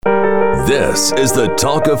This is the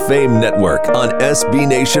Talk of Fame Network on SB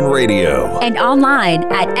Nation Radio. And online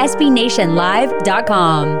at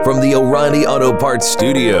sbnationlive.com. From the O'Reilly Auto Parts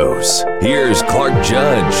Studios, here's Clark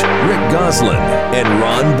Judge, Rick Gosselin, and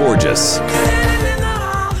Ron Borges.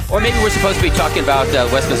 Or maybe we're supposed to be talking about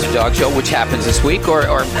Westminster Dog Show, which happens this week, or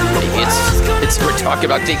it's we're talking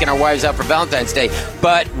about taking our wives out for Valentine's Day,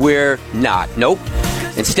 but we're not. Nope.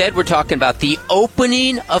 Instead, we're talking about the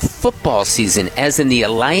opening of football season, as in the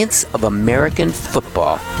Alliance of American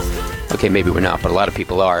Football. Okay, maybe we're not, but a lot of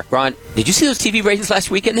people are. Ron, did you see those TV ratings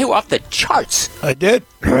last weekend? They were off the charts. I did.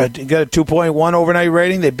 I got a 2.1 overnight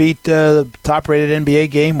rating. They beat the top-rated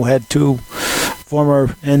NBA game. We had two former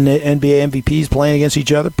NBA MVPs playing against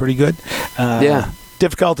each other. Pretty good. Yeah.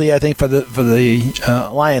 Difficulty, I think, for the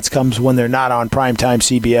Alliance comes when they're not on primetime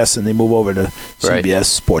CBS and they move over to CBS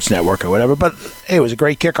Sports Network or whatever. But hey, it was a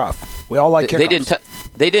great kickoff. We all like kickoffs.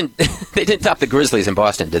 They didn't top the Grizzlies in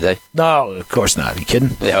Boston, did they? No, of course not. Are you kidding?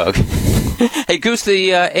 Yeah. Okay. Hey, Goose, the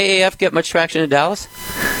AAF get much traction in Dallas?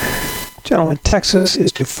 Gentlemen, Texas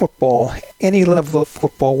is to football, any level of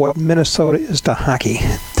football, what Minnesota is to hockey.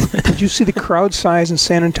 Did you see the crowd size in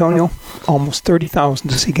San Antonio? Almost 30,000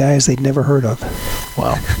 to see guys they'd never heard of.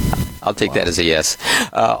 Wow. I'll take that as a yes.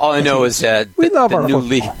 All I know is that we love our new football.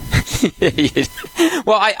 league.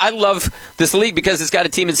 Well, I love this league because it's got a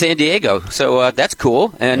team in San Diego, so that's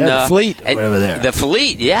cool. And the Fleet, whatever there. The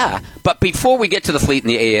Fleet, yeah. But before we get to the Fleet in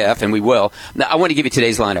the AAF, and we will, I want to give you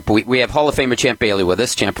today's lineup. We have Hall of Famer Champ Bailey with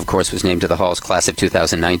us. Champ, of course, was named to the Hall's class of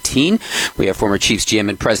 2019. We have former Chiefs GM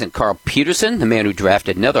and President Carl Peterson, the man who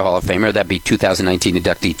drafted another Hall of Famer. That'd be 2019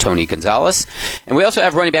 inductee Tony Gonzalez. And we also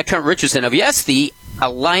have running back Trent Richardson of, yes, the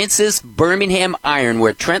Alliance's Birmingham Iron,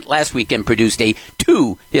 where Trent last weekend produced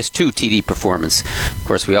two TD performance. Of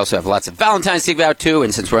course, we also have lots of Valentine's Day out too.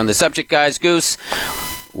 And since we're on the subject, guys, Goose,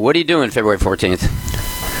 what are you doing February 14th?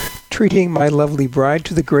 Treating my lovely bride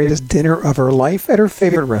to the greatest dinner of her life at her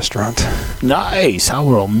favorite restaurant. Nice. How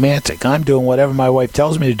romantic. I'm doing whatever my wife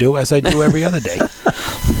tells me to do, as I do every other day.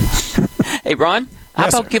 Hey, Ron, how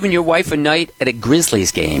about giving your wife a night at a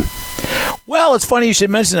Grizzlies game? Well, it's funny you should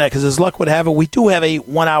mention that because as luck would have it, we do have a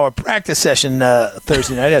 1-hour practice session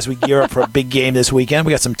Thursday night as we gear up for a big game this weekend.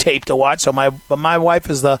 We got some tape to watch, so my wife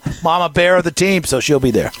is the mama bear of the team, so she'll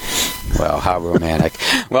be there. Well, how romantic.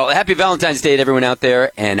 Well, happy Valentine's Day to everyone out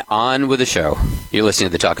there, and on with the show. You're listening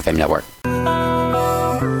to the Talk of Fame Network.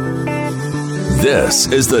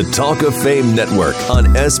 This is the Talk of Fame Network on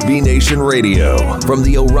SB Nation Radio. From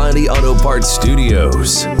the O'Reilly Auto Parts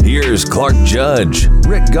Studios, here's Clark Judge,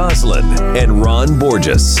 Rick Gosselin, and Ron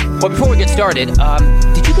Borges. Well, before we get started,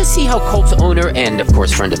 did you guys see how Colts owner and, of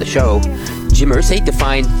course, friend of the show, Jim Irsay,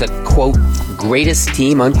 defined the, quote, greatest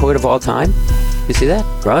team, unquote, of all time? You see that,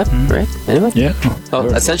 Rod? Right? Anyway? Yeah.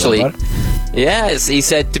 Well, essentially, yes, he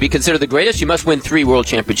said to be considered the greatest, you must win 3 world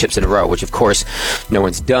championships in a row, which, of course, no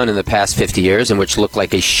one's done in the past 50 years, and which looked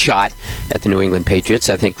like a shot at the New England Patriots,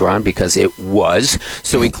 I think, Ron, because it was.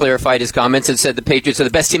 So he clarified his comments and said the Patriots are the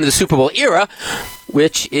best team of the Super Bowl era,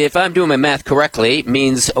 which, if I'm doing my math correctly,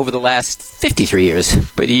 means over the last 53 years.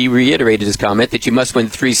 But he reiterated his comment that you must win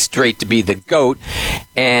 3 straight to be the GOAT.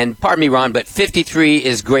 And pardon me, Ron, but 53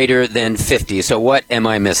 is greater than 50. So what am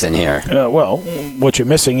I missing here? Well, what you're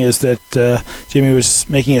missing is that Jimmy was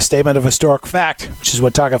making a statement of historic fact, which is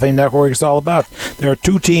what Talk of Fame Network is all about. There are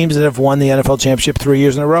 2 teams that have won the NFL championship 3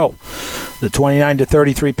 years in a row. The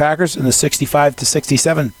 29-33 Packers and the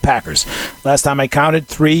 65-67 Packers. Last time I counted,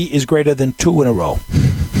 3 is greater than 2 in a row.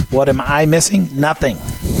 What am I missing? Nothing.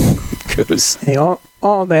 Hey,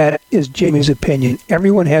 all that is Jimmy's opinion.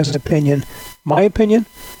 Everyone has an opinion. My opinion,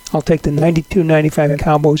 I'll take the 92-95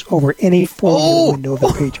 Cowboys over any 4-year window of the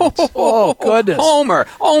Patriots. Oh, goodness. Homer.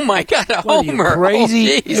 Oh, my God, a What, homer. are you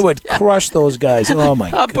crazy? Oh, It would crush those guys. Oh,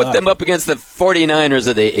 my I'll God. put them up against the 49ers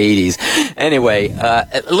of the 80s. Anyway,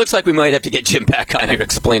 it looks like we might have to get Jim back on here to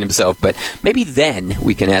explain himself, but maybe then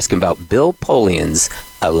we can ask him about Bill Polian's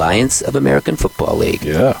Alliance of American Football League.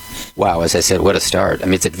 Yeah. Wow, as I said, what a start. I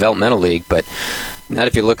mean, it's a developmental league, but not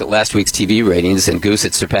if you look at last week's TV ratings, and Goose,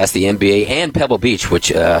 it surpassed the NBA and Pebble Beach,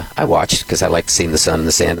 which I watched because I liked seeing the sun and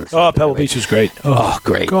the sand. Oh, Pebble Beach was great. Oh,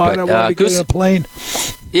 great. God, I want to get Goose, on a plane.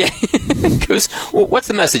 Yeah, Goose, what's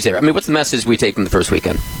the message there? I mean, what's the message we take from the first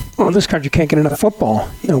weekend? Well, this country can't get enough football,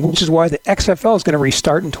 which is why the XFL is going to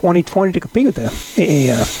restart in 2020 to compete with the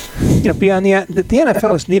AAF. Beyond the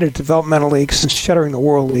NFL has needed a developmental league since shuttering the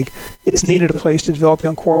World League. It's needed a place to develop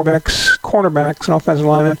young quarterbacks, cornerbacks, and offensive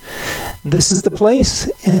linemen. This is the place,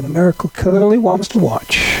 and America clearly wants to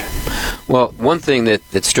watch. Well, one thing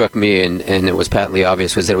that struck me, and it was patently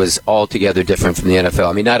obvious, was that it was altogether different from the NFL.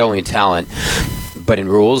 I mean, not only in talent, but in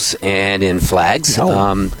rules and in flags,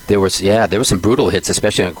 there was some brutal hits,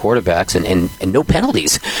 especially on quarterbacks, and no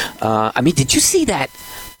penalties. I mean, did you see that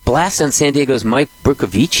blast on San Diego's Mike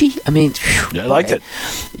Bercovici? I mean, I liked it.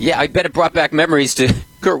 Yeah, I bet it brought back memories to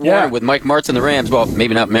Kurt Warner with Mike Martz and the Rams. Well,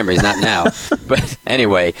 maybe not memories, not now. But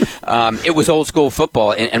anyway, it was old school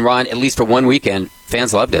football, and Ron, at least for one weekend,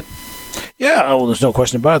 fans loved it. Yeah, well, there's no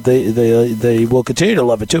question about it. They will continue to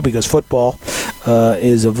love it too, because football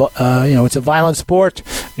is it's a violent sport.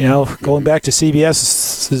 Going back to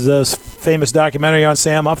CBS's famous documentary on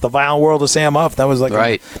Sam Huff, The Violent World of Sam Huff. That was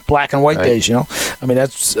like black and white days. I mean,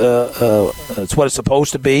 that's what it's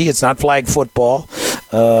supposed to be. It's not flag football.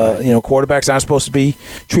 Quarterbacks aren't supposed to be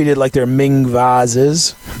treated like they're Ming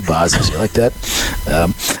vases, you like that?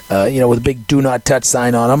 With a big "Do Not Touch"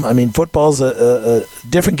 sign on them. I mean, football's a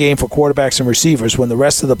different game for quarterbacks and receivers when the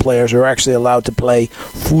rest of the players are actually allowed to play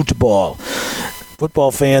football.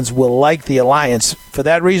 Football fans will like the alliance for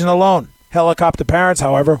that reason alone. Helicopter parents,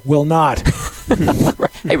 however, will not.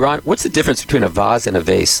 Hey, Ron, what's the difference between a vase and a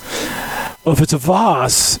vase? Well, if it's a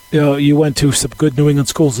vase, you went to some good New England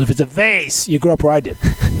schools. If it's a vase, you grew up where I did.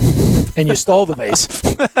 And you stole the vase.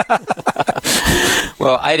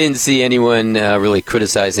 Well, I didn't see anyone really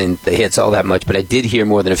criticizing the hits all that much, but I did hear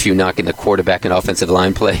more than a few knocking the quarterback and offensive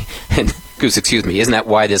line play. And Goose, excuse me, isn't that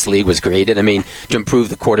why this league was created? I mean, to improve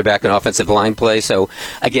the quarterback and offensive line play. So,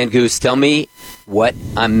 again, Goose, tell me what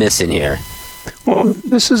I'm missing here. Well,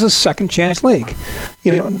 this is a second chance league.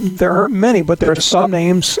 There aren't many, but there are some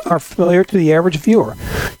names are familiar to the average viewer.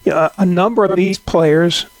 A number of these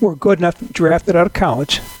players were good enough to be drafted out of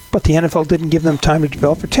college, but the NFL didn't give them time to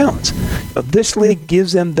develop their talents. This league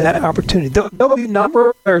gives them that opportunity. There'll be a number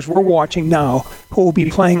of players we're watching now who will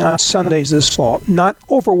be playing on Sundays this fall. Not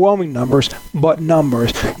overwhelming numbers, but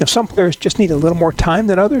numbers. Some players just need a little more time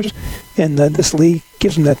than others, and this league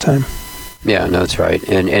gives them that time. Yeah, no, that's right.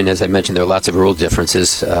 And as I mentioned, there are lots of rule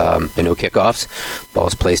differences. No kickoffs.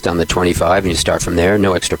 Ball's placed on the 25, and you start from there.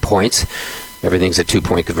 No extra points. Everything's a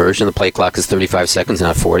 2-point conversion. The play clock is 35 seconds,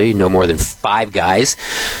 not 40. No more than 5 guys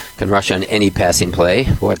can rush on any passing play.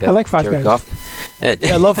 Boy, I like 5 guys. Goff.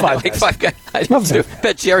 I love 5 guys. I like 5 guys. I love too.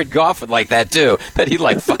 Bet Jared Goff would like that, too. Bet he'd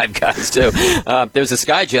like 5 guys, too. There's a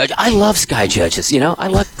Sky Judge. I love Sky Judges. I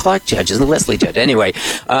like Clark Judges and Leslie Judge. Anyway,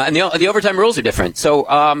 and the overtime rules are different. So,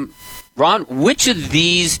 Ron, which of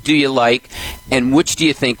these do you like, and which do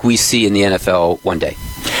you think we see in the NFL one day?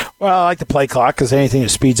 Well, I like the play clock because anything that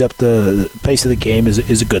speeds up the pace of the game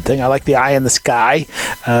is a good thing. I like the eye in the sky.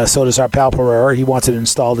 So does our pal Pereira. He wants it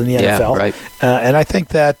installed in the NFL. Yeah, right. And I think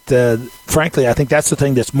that, frankly, I think that's the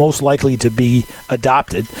thing that's most likely to be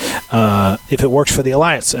adopted if it works for the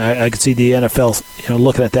alliance. I could see the NFL,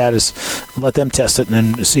 looking at that as let them test it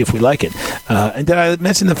and then see if we like it. And did I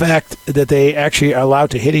mention the fact that they actually are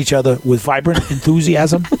allowed to hit each other with vibrant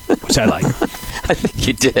enthusiasm, which I like. I think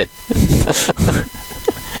you did.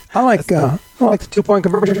 I like the 2-point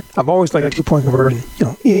conversion. I've always liked a 2-point conversion.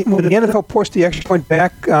 When the NFL pushed the extra point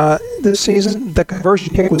back this season, the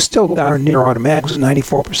conversion kick was still down near automatic. It was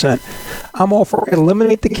 94%. I'm all for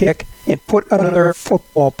eliminate the kick and put another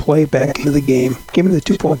football play back into the game. Give me the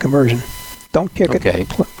 2-point conversion. Don't kick it.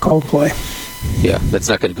 Call play. Yeah, that's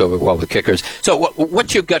not going to go well with kickers. So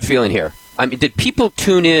what's your gut feeling here? I mean, did people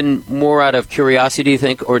tune in more out of curiosity, do you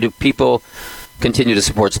think, or do people continue to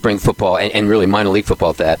support spring football and really minor league football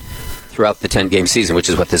at that throughout the 10-game season, which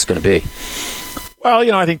is what this is going to be?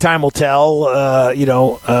 Well, I think time will tell.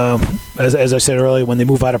 As I said earlier, when they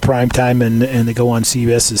move out of prime time and they go on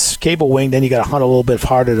CBS's cable wing, then you got to hunt a little bit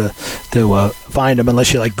harder to find them,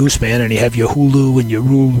 unless you're like Gooseman and you have your Hulu and your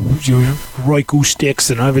Roku sticks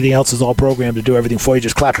and everything else is all programmed to do everything for you.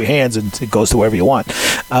 Just clap your hands and it goes to wherever you want.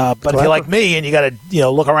 But if you're like me and you got to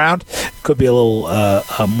look around, it could be a little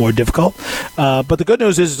more difficult. But the good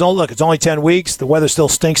news is, it's only 10 weeks. The weather still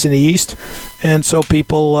stinks in the East, and so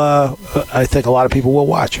people, I think a lot of people will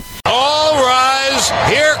watch. All rise.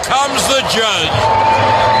 Here comes the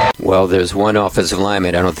judge. Well, there's one offensive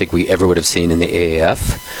lineman I don't think we ever would have seen in the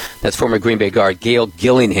AAF. That's former Green Bay guard Gail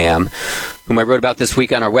Gillingham, whom I wrote about this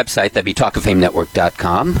week on our website, that'd be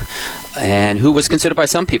talkoffamenetwork.com, and who was considered by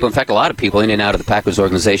some people, in fact a lot of people in and out of the Packers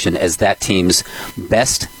organization, as that team's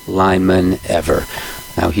best lineman ever.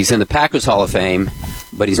 Now, he's in the Packers Hall of Fame,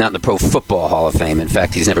 but he's not in the Pro Football Hall of Fame. In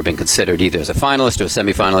fact, he's never been considered either as a finalist or a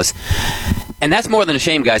semifinalist. And that's more than a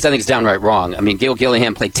shame, guys. I think it's downright wrong. I mean, Gail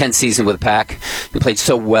Gillingham played 10 seasons with the Pack. He played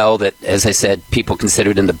so well that, as I said, people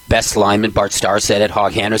considered him the best lineman. Bart Starr said it.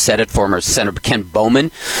 Hog Hanner said it. Former center Ken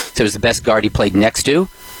Bowman said he was the best guard he played next to.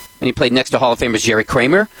 And he played next to Hall of Famers Jerry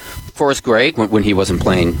Kramer, Forrest Gregg when he wasn't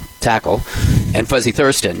playing tackle, and Fuzzy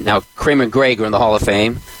Thurston. Now, Kramer and Gregg are in the Hall of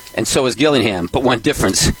Fame. and so is Gillingham. But one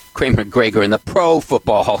difference, Kramer and Gregor in the Pro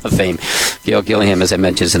Football Hall of Fame. Gail Gillingham, as I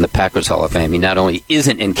mentioned, is in the Packers Hall of Fame. He not only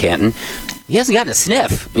isn't in Canton, he hasn't gotten a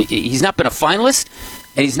sniff. He's not been a finalist,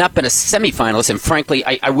 and he's not been a semifinalist, and frankly,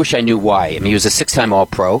 I wish I knew why. I mean, he was a 6-time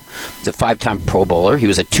All-Pro. He was a 5-time Pro Bowler. He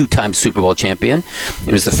was a 2-time Super Bowl champion.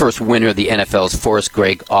 He was the first winner of the NFL's Forrest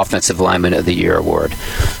Gregg Offensive Lineman of the Year award.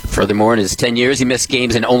 Furthermore, in his 10 years, he missed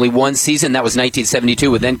games in only one season. That was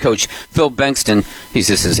 1972 with then-coach Phil Bengtson. This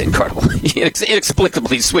is incredible. He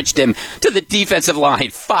inexplicably switched him to the defensive line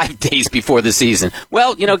 5 days before the season.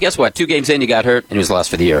 Well, guess what? 2 games in, he got hurt, and he was lost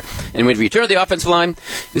for the year. And when he returned to the offensive line,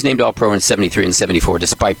 he was named All-Pro in 73 and 74,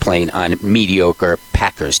 despite playing on mediocre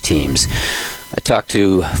Packers teams. I talked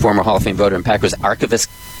to former Hall of Fame voter and Packers archivist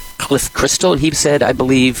Cliff Crystal, and he said, I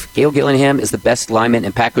believe Gail Gillingham is the best lineman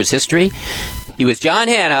in Packers history. He was John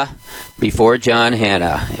Hanna before John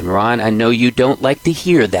Hanna. And Ron, I know you don't like to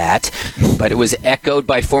hear that, but it was echoed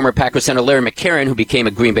by former Packers center Larry McCarron, who became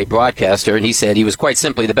a Green Bay broadcaster, and he said he was quite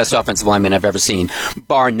simply the best offensive lineman I've ever seen,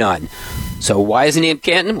 bar none. So why isn't he in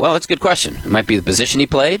Canton? Well, that's a good question. It might be the position he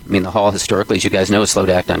played. I mean, the Hall historically, as you guys know, is slow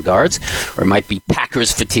to act on guards. Or it might be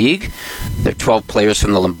Packers fatigue. There are 12 players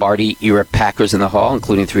from the Lombardi-era Packers in the Hall,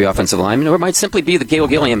 including 3 offensive linemen. Or it might simply be the Gail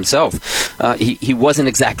Gillingham himself. He wasn't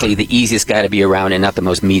exactly the easiest guy to be around and not the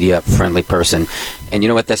most media-friendly person. And you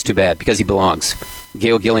know what? That's too bad, because he belongs.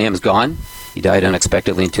 Gail Gillingham's gone. He died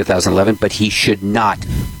unexpectedly in 2011, but he should not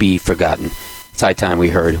be forgotten. It's high time we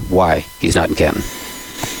heard why he's not in Canton.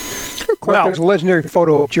 Well, there's a legendary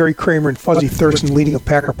photo of Jerry Kramer and Fuzzy Thurston leading a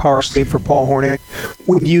Packer power save for Paul Hornady.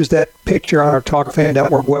 We've used that picture on our Talk of Fame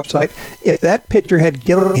Network website. If that picture had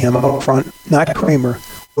Gillingham up front, not Kramer,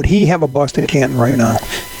 would he have a bust in Canton right now?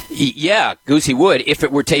 Yeah, Goosey would if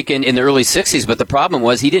it were taken in the early 60s, but the problem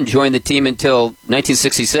was he didn't join the team until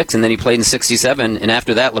 1966, and then he played in 67, and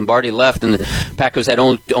after that Lombardi left, and the Packers had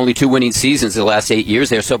only 2 winning seasons the last 8 years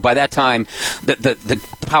there. So by that time, the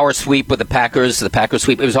power sweep with the Packers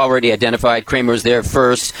sweep, it was already identified. Kramer was there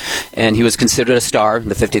first, and he was considered a star in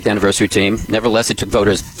the 50th anniversary team. Nevertheless, it took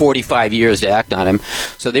voters 45 years to act on him,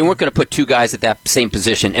 so they weren't going to put 2 guys at that same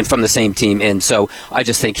position and from the same team in. So I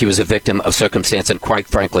just think he was a victim of circumstance and, quite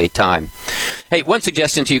frankly, time. Hey, one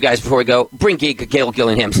suggestion to you guys before we go: bring Gail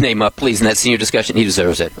Gillingham's name up, please, in that senior discussion. He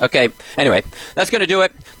deserves it. Okay. Anyway, that's going to do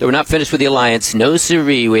it. Though we're not finished with the Alliance. No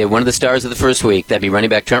siree. We have one of the stars of the first week. That'd be running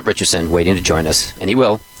back Trent Richardson, waiting to join us, and he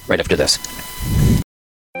will right after this.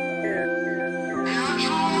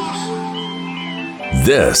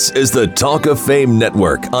 This is the Talk of Fame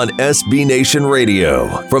Network on SB Nation Radio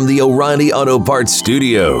from the O'Reilly Auto Parts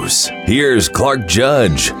Studios. Here's Clark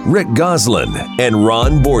Judge, Rick Goslin, and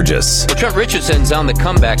Ron Borges. Well, Trent Richardson's on the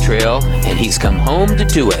comeback trail, and he's come home to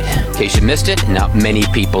do it. In case you missed it, not many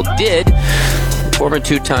people did. Former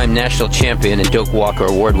 2-time national champion and Doak Walker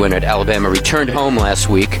Award winner at Alabama returned home last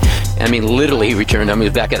week. I mean, literally returned home. He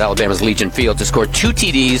was back at Alabama's Legion Field to score 2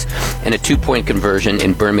 TDs and a 2-point conversion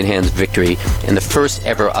in Birmingham's victory in the first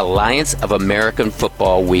ever Alliance of American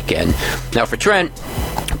Football weekend. Now, for Trent,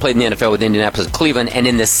 played in the NFL with Indianapolis and Cleveland, and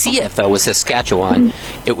in the CFL with Saskatchewan,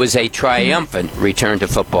 it was a triumphant return to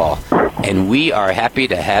football. And we are happy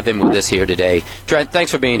to have him with us here today. Trent,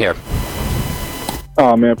 thanks for being here.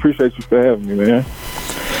 Oh, man, appreciate you for having me, man.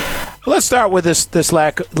 Let's start with this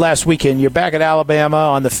last weekend. You're back at Alabama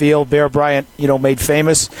on the field. Bear Bryant, made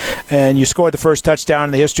famous, and you scored the first touchdown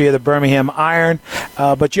in the history of the Birmingham Iron.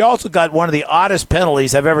 But you also got one of the oddest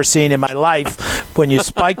penalties I've ever seen in my life when you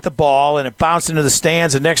spiked the ball and it bounced into the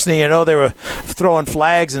stands. And next thing you know, they were throwing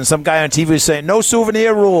flags, and some guy on TV was saying, "No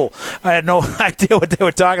souvenir rule." I had no idea what they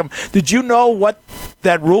were talking about. Did you know what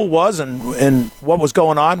that rule was and what was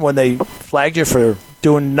going on when they flagged you for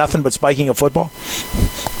doing nothing but spiking a football?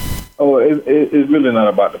 Oh, it's really not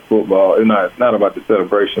about the football. It's not about the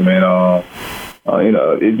celebration, man.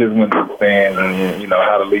 It just went to the stands and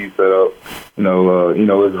how the league set up.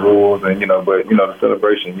 Its rules and but the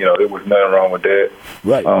celebration. There was nothing wrong with that.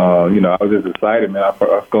 Right. I was just excited, man. I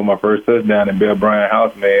scored my first touchdown in Bear Bryant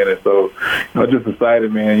house, man, and so I was just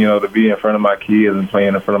excited, man. To be in front of my kids and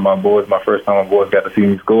playing in front of my boys. My first time my boys got to see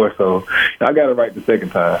me score, so I got it right the second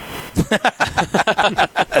time.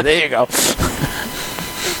 There you go.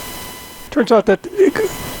 Turns out those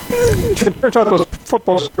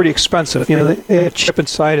footballs are pretty expensive. They had a chip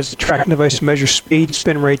inside as a tracking device to measure speed,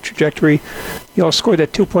 spin rate, trajectory. You all scored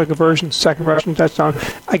that 2-point conversion, second rushing touchdown.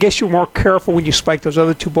 I guess you were more careful when you spiked those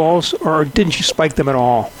other 2 balls, or didn't you spike them at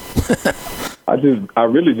all? I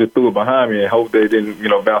really just threw it behind me and hoped they didn't,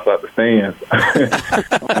 bounce out the stands.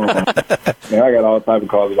 I got all types of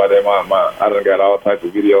calls about that. I done got all types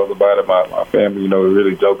of videos about it. My family, was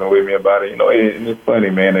really joking with me about it. And it's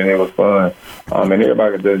funny, man, and it was fun. And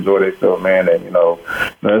everybody could just enjoy themselves, man. And,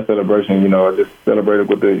 that celebration, I just celebrated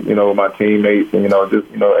with my teammates and, just,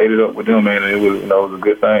 ate it up with them, man. And it was a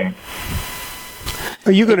good thing.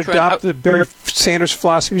 Are you going to adopt the Barry Sanders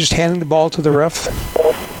philosophy, just handing the ball to the ref?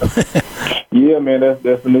 Yeah, man,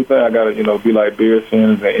 that's the new thing. I gotta, be like Barry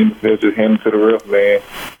Sanders and just hand it to the ref, man.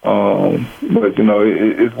 But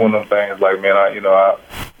it's one of them things. Like, man,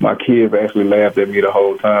 my kids actually laughed at me the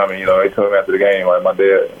whole time, and they told me after the game, like, my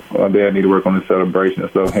dad need to work on the celebration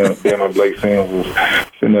and stuff. Him and Blake Sims was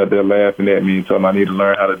sitting out there laughing at me, and told me I need to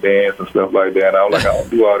learn how to dance and stuff like that. And I was like, I don't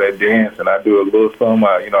do all that dancing. I do a little something.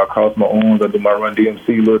 I cross my arms, I do my Run DMC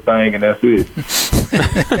little thing, and that's it.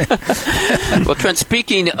 Well, Trent,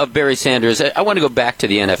 speaking of Barry Sanders, I want to go back to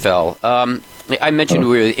the NFL. I mentioned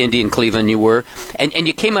we were in Indy and Cleveland, you were, and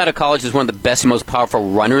you came out of college as one of the best and most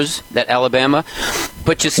powerful runners at Alabama,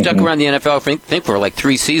 but you stuck around the NFL, I think, for like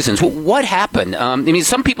 3 seasons. What happened?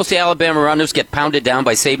 Some people say Alabama runners get pounded down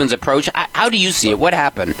by Saban's approach. How do you see it? What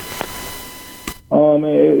happened?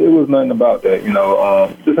 It was nothing about that,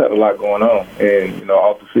 just had a lot going on, and,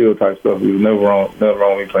 off the field type stuff. It was never wrong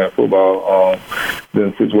with me playing football.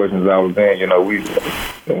 The situations I was in,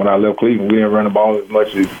 when I left Cleveland, we didn't run the ball as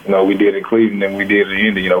much as, we did in Cleveland than we did in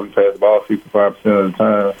Indy. We passed the ball 65% of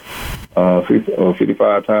the time,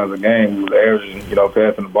 55 times a game. We was averaging,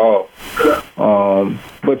 passing the ball.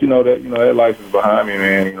 But, that life is behind me,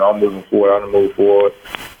 man. I'm moving forward. I'm going to move forward.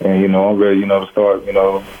 And, I'm ready, to start,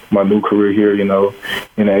 my new career here, in the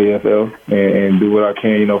AFL and do what I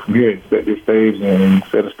can, from here and set this stage and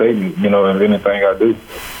set a statement, in anything I do.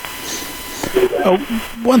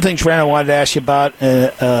 One thing, Trent, I wanted to ask you about,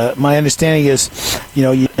 my understanding is,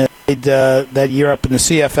 you played that year up in the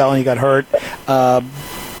CFL and you got hurt.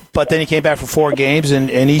 But then he came back for 4 games, and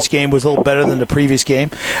each game was a little better than the previous game.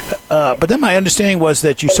 But then my understanding was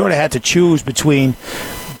that you sort of had to choose between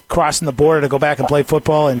crossing the border to go back and play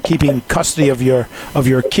football and keeping custody of your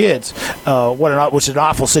kids. Which is an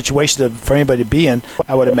awful situation for anybody to be in,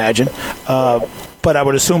 I would imagine. But I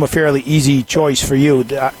would assume a fairly easy choice for you.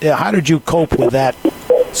 How did you cope with that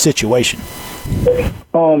situation? It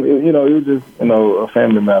was just, a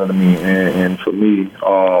family matter to me. And for me,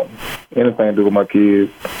 anything to do with my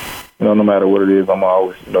kids, no matter what it is, I'm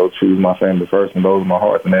always, choose my family first, and those are my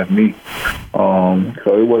hearts, and that's me.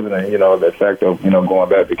 So it wasn't that fact of, going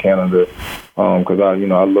back to Canada, because I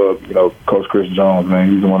love, Coach Chris Jones,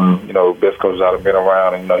 man. He's one of the, best coaches I've been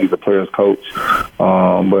around, and, he's a player's coach.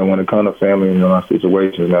 But when it comes to family and, my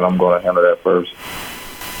situations, man, I'm going to handle that first.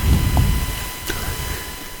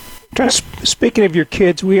 Speaking of your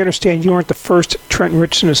kids, we understand you weren't the first Trent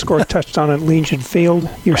Richardson to score a touchdown at Legion Field.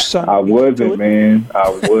 Your son. I wasn't, man. I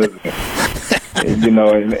wasn't.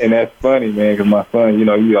 and that's funny, man, because my son,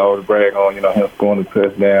 he always brag on, him scoring a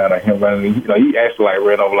touchdown or him running. He actually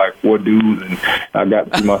ran over 4 dudes, and I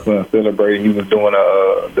got to see my son celebrating. He was doing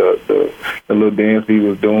the little dance he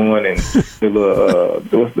was doing, and the little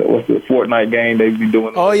what's the Fortnite game they be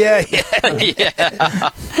doing? Oh yeah. He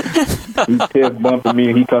chest bumping me,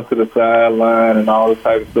 and he comes to the sideline and all this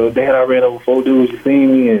type of stuff. Dad, I ran over 4 dudes. You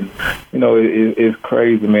seen me? And it's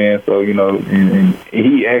crazy, man. So and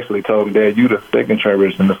he actually told me, Dad, you the second Trent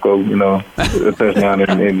Richardson to score, a touchdown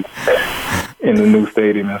in the new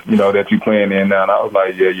stadium, that you playing in now. And I was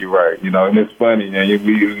like, yeah, you're right. And it's funny, and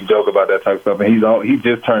we joke about that type of stuff. And he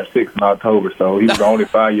just turned 6 in October, so he was the only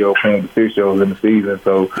 5-year-old playing the 6-year-olds in the season.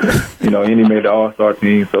 So, and he made the All-Star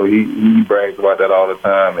team, so he brags about that all the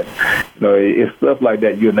time. And, it's stuff like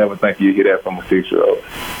that you'll never think you'd hear that from a 6-year-old.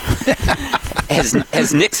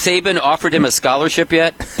 Has Nick Saban offered him a scholarship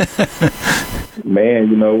yet? Man,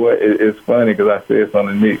 you know what? It's funny because I said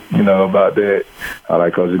something to Nick, about that. I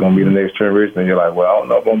like, Coach, it's going to be the next Trent Richardson. You're like, well, I don't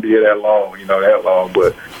know if I'm going to be here that long,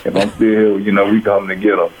 but if I'm still here, we coming to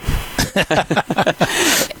get him.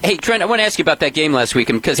 Hey, Trent, I want to ask you about that game last week,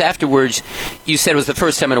 because afterwards you said it was the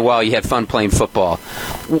first time in a while you had fun playing football.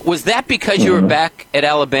 Was that because you were back at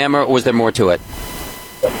Alabama, or was there more to it?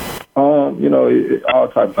 All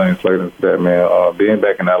types of things played into that, man. Being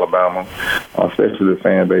back in Alabama, especially the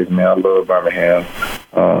fan base, man, I love Birmingham.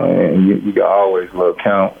 And you can always love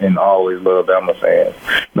Count and always love Alabama fans.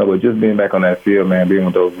 But just being back on that field, man, being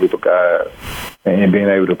with those group of guys, and being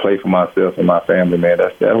able to play for myself and my family, man,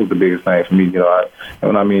 that was the biggest thing for me.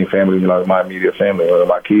 When I mean family, my immediate family, or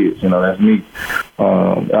my kids, that's me.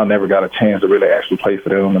 I never got a chance to really actually play for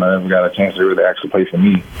them, and I never got a chance to really actually play for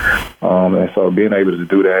me. And so being able to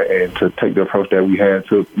do that and to take the approach that we had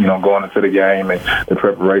to, going into the game and the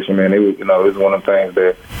preparation, man, it was one of the things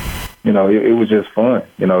that it was just fun.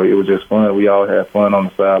 It was just fun. We all had fun on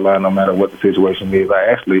the sideline, no matter what the situation is.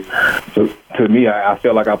 To me, I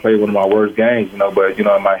felt like I played one of my worst games, but, in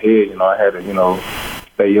my head, I had to,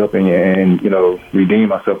 stay up and redeem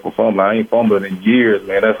myself for fumbling. I ain't fumbled in years,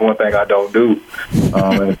 man. That's one thing I don't do.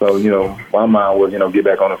 And so, my mind was, get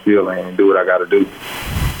back on the field and do what I got to do.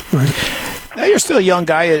 Right. Now you're still a young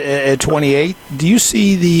guy at 28. Do you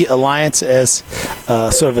see the Alliance as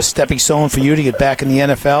sort of a stepping stone for you to get back in the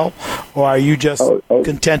NFL, or are you just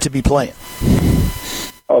content to be playing?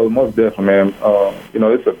 Oh, most definitely, man.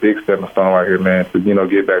 It's a big stepping stone right here, man, to,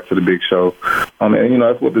 get back to the big show. And,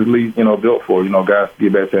 that's what this league, built for, guys to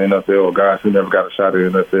get back to the NFL, or guys who never got a shot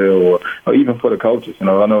at the NFL, or even for the coaches. I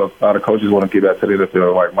know a lot of coaches want to get back to the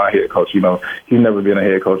NFL, like my head coach, he's never been a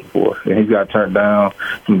head coach before. And he got turned down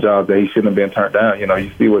from jobs that he shouldn't have been turned down.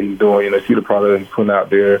 You see what he's doing, see the product he's putting out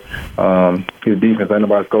there. His defense, ain't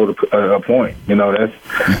nobody scored a point.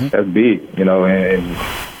 That's big,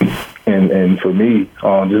 And for me,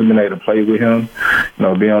 just being able to play with him,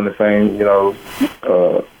 being on the same,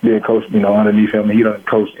 being coached, underneath him. He done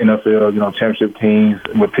coached NFL, championship teams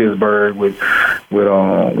with Pittsburgh, with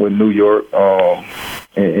New York,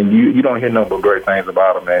 and you don't hear nothing but great things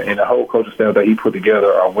about him, man. And the whole coaching staff that he put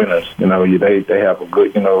together are winners. They have a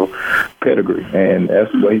good, pedigree, and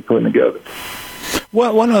that's what he's putting together.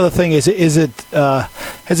 Well, one other thing is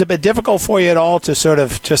has it been difficult for you at all to sort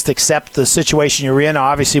of just accept the situation you're in?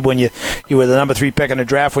 Obviously, when you were the number 3 pick in the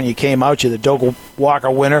draft when you came out, you're the Doak Walker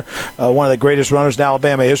winner, one of the greatest runners in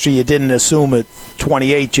Alabama history. You didn't assume at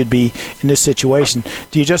 28 you'd be in this situation.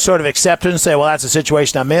 Do you just sort of accept it and say, well, that's the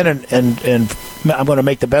situation I'm in, and I'm going to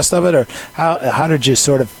make the best of it? Or how did you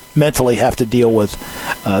sort of mentally have to deal with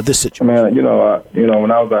this situation? Man,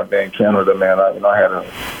 when I was out there in Canada, man, I had a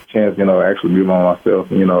chance, actually be by myself,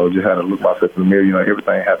 and, just had to look myself in the mirror.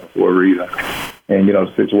 Everything happens for a reason. And,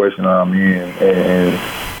 the situation I'm in, and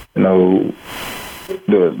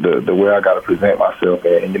the way I got to present myself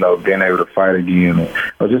and, being able to fight again and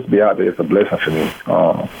just be out there, it's a blessing for me.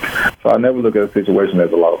 So I never look at a situation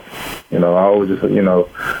as a loss. I always just,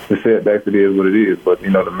 the setbacks, it is what it is. But,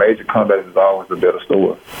 the major comeback is always a better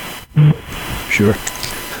story. Sure.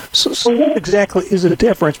 So what exactly is the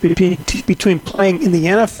difference between playing in the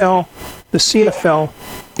NFL, the CFL,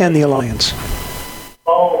 and the Alliance?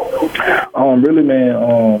 Really, man,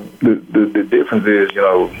 the difference is,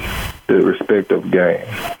 the respect of the game.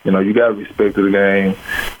 You got to respect the game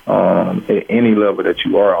at any level that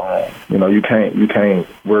you are on. You can't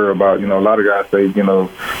worry about, a lot of guys say,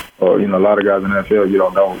 or, a lot of guys in the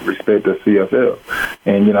NFL, don't respect the CFL.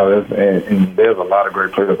 And, and there's a lot of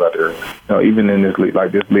great players out there. Even in this league,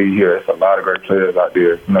 like this league here, it's a lot of great players out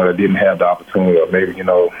there, that didn't have the opportunity, or maybe,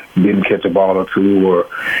 didn't catch a ball or two, or,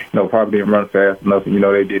 probably didn't run fast enough,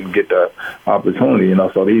 they didn't get the opportunity,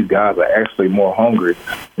 so these guys are actually more hungry,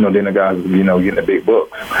 than the guys, getting the big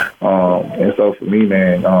bucks. And so for me,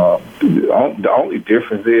 man, the only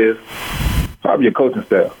difference is probably your coaching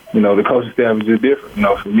staff. The coaching staff is just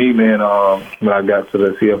different. For me, man, when I got to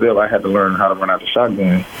the CFL, I had to learn how to run out the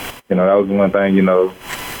shotgun. That was one thing,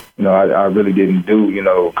 I really didn't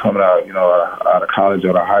do, coming out, out of college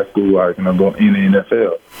or high school, or, going in the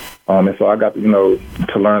NFL. And so I got to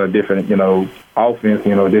learn a different, offense,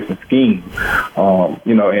 different scheme.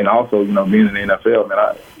 And also, being in the NFL, man,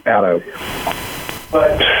 I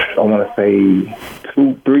want to say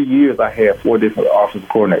 2-3 years, I had 4 different offensive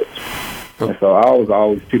coordinators. And so I was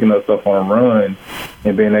always picking up stuff on the run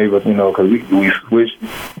and being able to, because we switched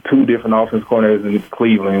 2 different offensive coordinators in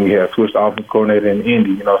Cleveland. We had switched offensive coordinator in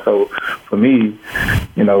Indy, So for me,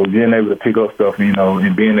 being able to pick up stuff,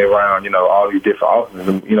 and being around, all these different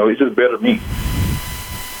offenses, it's just better to me.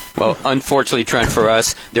 Well, unfortunately, Trent, for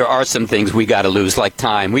us, there are some things we got to lose, like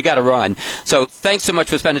time. We got to run. So thanks so much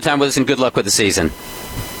for spending time with us, and good luck with the season.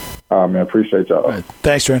 Man, appreciate y'all. Right.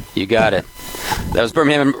 Thanks, Trent. You got it. That was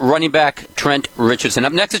Birmingham running back Trent Richardson.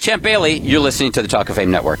 Up next is Champ Bailey. You're listening to the Talk of Fame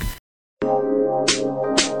Network.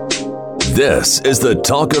 This is the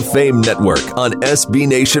Talk of Fame Network on SB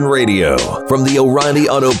Nation Radio. From the O'Reilly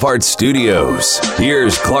Auto Parts Studios,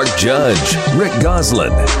 here's Clark Judge, Rick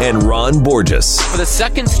Goslin, and Ron Borges. For the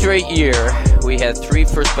second straight year, we had 3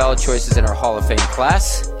 first ballot choices in our Hall of Fame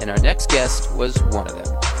class, and our next guest was one of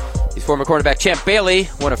them. He's former cornerback Champ Bailey,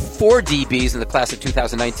 one of 4 DBs in the class of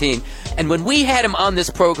 2019. And when we had him on this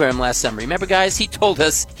program last summer, remember, guys, he told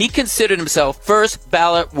us he considered himself first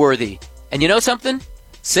ballot worthy. And you know something?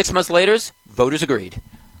 6 months later, voters agreed.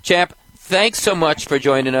 Champ, thanks so much for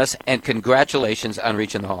joining us, and congratulations on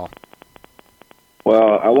reaching the Hall.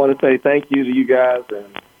 Well, I want to say thank you to you guys.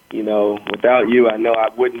 And, without you, I know I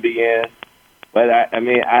wouldn't be in. But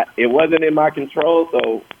it wasn't in my control,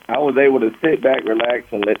 so I was able to sit back, relax,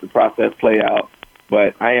 and let the process play out.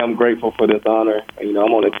 But I am grateful for this honor. I'm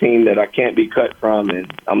on a team that I can't be cut from, and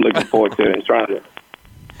I'm looking forward to it and trying to.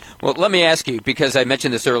 Well, let me ask you, because I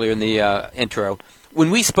mentioned this earlier in the intro.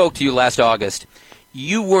 When we spoke to you last August,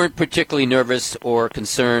 you weren't particularly nervous or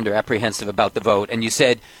concerned or apprehensive about the vote, and you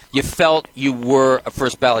said you felt you were a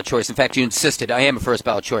first ballot choice. In fact, you insisted, I am a first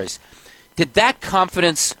ballot choice. Did that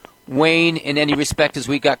confidence wane in any respect as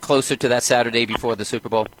we got closer to that Saturday before the Super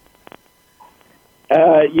Bowl?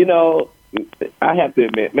 I have to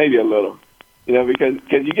admit, maybe a little, because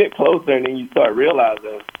you get closer and then you start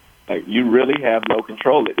realizing, like, you really have no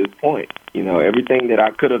control at this point. Everything that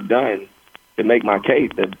I could have done to make my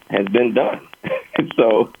case has been done.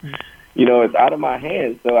 So, it's out of my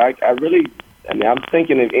hands. So I'm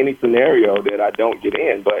thinking of any scenario that I don't get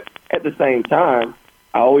in. But at the same time,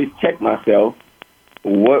 I always check myself.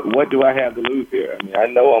 What do I have to lose here? I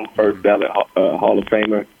know I'm first ballot Hall of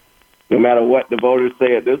Famer. No matter what the voters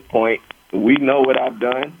say at this point, we know what I've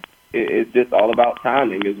done. It's just all about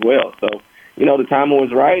timing as well. So, the timing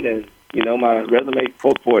was right, and, my resume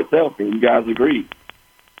spoke for itself, and you guys agreed.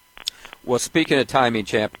 Well, speaking of timing,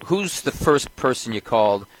 champ, who's the first person you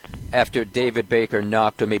called after David Baker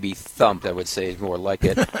knocked, or maybe thumped, I would say is more like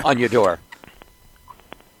it, on your door?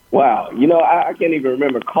 Wow. I can't even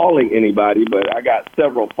remember calling anybody, but I got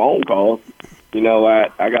several phone calls.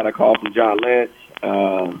 I got a call from John Lynch.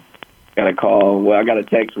 I got a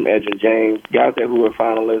text from Edgerrin James, guys who were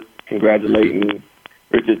finalists, congratulating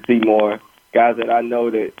Richard Seymour, guys that I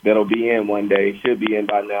know that'll be in one day, should be in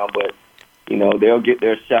by now, but, they'll get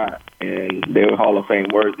their shot, and they're Hall of Fame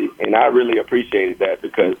worthy. And I really appreciated that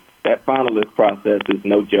because that finalist process is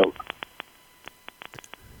no joke.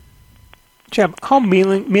 Champ, how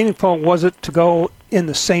meaningful was it to go in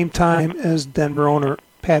the same time as Denver owner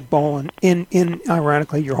Pat Bowlen in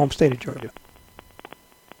ironically, your home state of Georgia?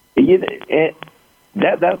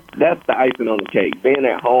 That's the icing on the cake. Being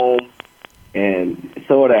at home and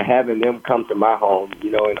sort of having them come to my home.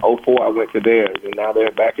 In 2004 I went to theirs, and now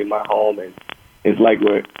they're back in my home, and it's like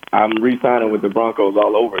I'm re-signing with the Broncos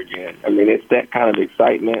all over again. It's that kind of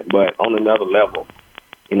excitement, but on another level.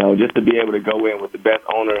 Just to be able to go in with the best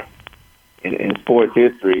owner in sports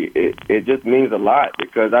history, it just means a lot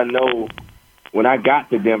because I know when I got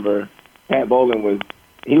to Denver, Pat Bowlen was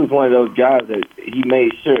one of those guys that he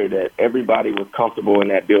made sure that everybody was comfortable in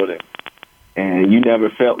that building. And you never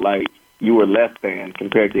felt like you were less than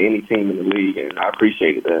compared to any team in the league, and I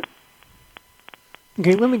appreciated that.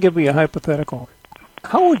 Okay, let me give you a hypothetical.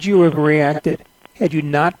 How would you have reacted had you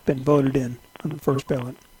not been voted in on the first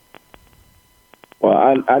ballot?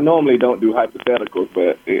 Well, I normally don't do hypotheticals,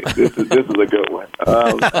 but this is a good one.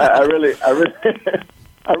 I really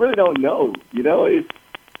don't know.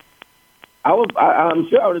 I'm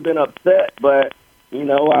sure I would have been upset, but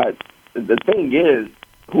the thing is,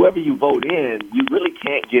 whoever you vote in, you really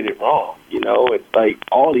can't get it wrong. It's like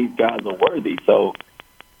all these guys are worthy. So,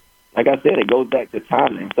 like I said, it goes back to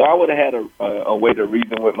timing. So I would have had a way to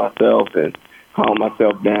reason with myself and calm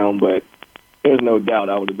myself down, but there's no doubt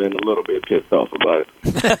I would have been a little bit pissed off about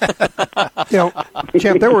it.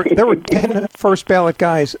 Champ, there were 10 first ballot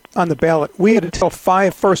guys on the ballot. We had to tell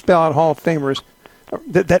 5 first ballot Hall of Famers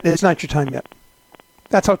that it's not your time yet.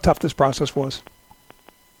 That's how tough this process was.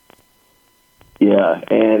 Yeah,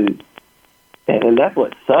 and that's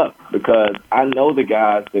what sucks because I know the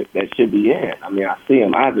guys that should be in. I see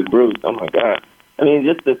them, Isaac Bruce. Oh my God!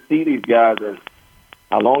 Just to see these guys and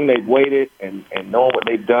how long they've waited and knowing what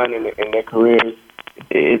they've done in their careers,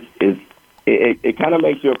 it kind of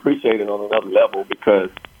makes you appreciate it on another level because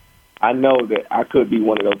I know that I could be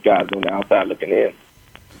one of those guys on the outside looking in.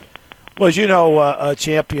 Well, as you know,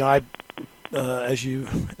 Champ, as you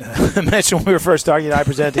mentioned when we were first talking, I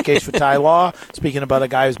presented the case for Ty Law. Speaking about a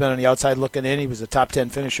guy who's been on the outside looking in, he was a top 10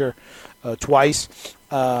 finisher twice.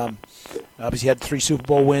 Obviously, had 3 Super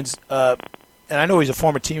Bowl wins. And I know he's a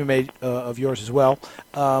former teammate of yours as well.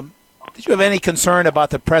 Did you have any concern about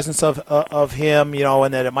the presence of him,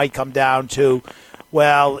 and that it might come down to,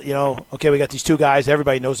 well, okay, we got these 2 guys.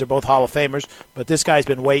 Everybody knows they're both Hall of Famers, but this guy's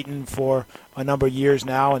been waiting for a number of years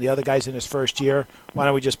now, and the other guy's in his first year. Why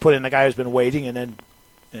don't we just put in the guy who's been waiting and then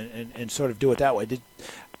and sort of do it that way?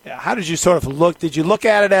 How did you sort of look? Did you look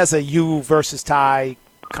at it as a you versus Ty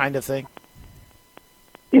kind of thing?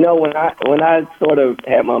 When I sort of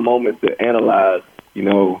had my moments to analyze,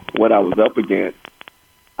 what I was up against,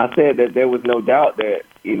 I said that there was no doubt that,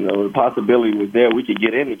 the possibility was there we could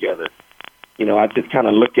get in together. I just kind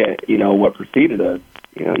of look at, what preceded us.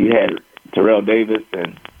 You had Terrell Davis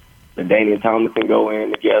and Daniel Thomason go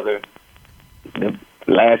in together. The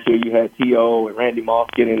last year you had T.O. and Randy Moss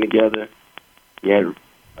getting together. You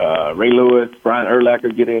had Ray Lewis, Brian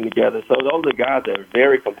Urlacher getting together. So those are guys that are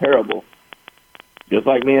very comparable, just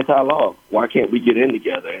like me and Ty Law. Why can't we get in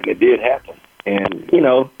together? And it did happen. And,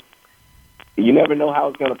 you never know how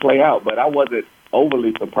it's going to play out, but I wasn't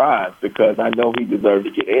overly surprised because I know he deserved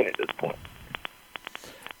to get in at this point.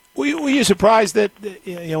 Were you surprised that,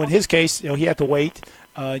 in his case, he had to wait?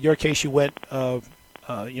 Your case, you went,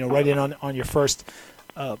 right in on your first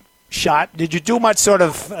shot. Did you do much sort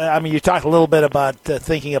of, you talked a little bit about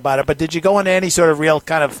thinking about it, but did you go into any sort of real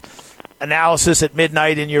kind of analysis at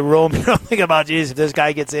midnight in your room, thinking about, geez, if this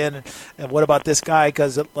guy gets in, and what about this guy?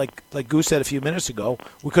 Because like Goose said a few minutes ago,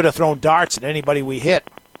 we could have thrown darts and anybody we hit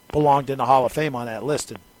belonged in the Hall of Fame on that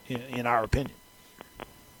list, in our opinion.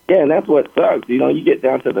 Yeah, and that's what sucks. You get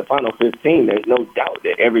down to the final 15, there's no doubt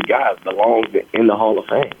that every guy belongs in the Hall of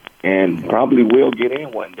Fame and probably will get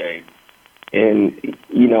in one day. And,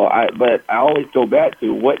 but I always go back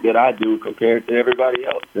to what did I do compared to everybody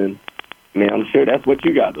else? And, I'm sure that's what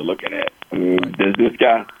you guys are looking at. Does this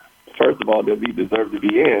guy, first of all, does he deserve to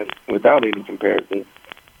be in without any comparison?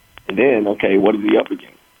 And then, okay, what is he up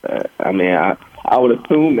against? I would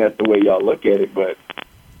assume that's the way y'all look at it, but,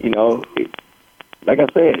 like I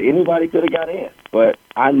said, anybody could have got in. But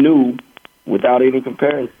I knew without any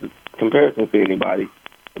comparison to anybody,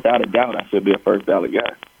 without a doubt, I should be a first ballot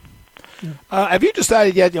guy. Have you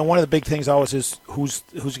decided yet? One of the big things always is who's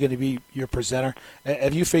going to be your presenter.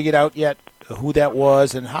 Have you figured out yet who that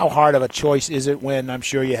was, and how hard of a choice is it when I'm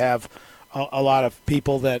sure you have a lot of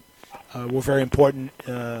people that were very important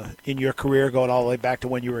in your career, going all the way back to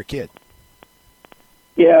when you were a kid?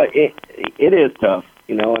 Yeah, it is tough,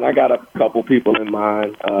 and I got a couple people in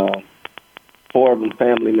mind. 4 of them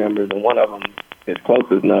family members, and one of them is close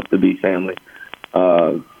enough to be family.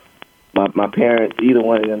 My parents, either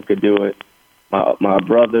one of them could do it. My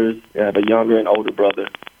brothers, I have a younger and older brother,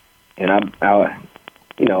 and I've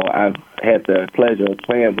had the pleasure of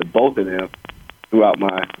playing with both of them throughout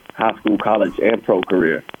my high school, college, and pro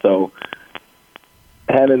career. So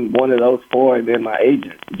having one of those 4, and then my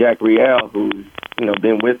agent, Jack Rial, who's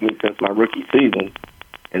been with me since my rookie season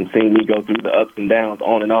and seen me go through the ups and downs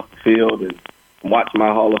on and off the field and watch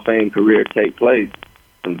my Hall of Fame career take place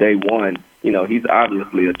from day one. He's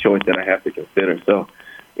obviously a choice that I have to consider. So,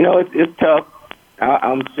 it's tough.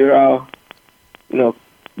 I'm sure I'll,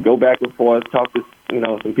 go back and forth, talk to,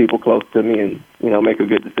 some people close to me and, make a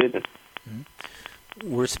good decision.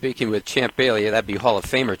 We're speaking with Champ Bailey. That'd be Hall of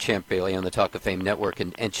Famer Champ Bailey on the Talk of Fame Network.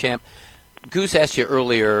 And Champ, Goose asked you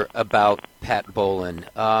earlier about Pat Bowlen.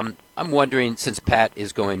 I'm wondering, since Pat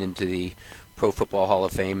is going into the Pro Football Hall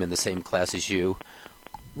of Fame in the same class as you,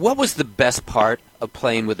 what was the best part of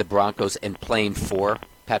playing with the Broncos and playing for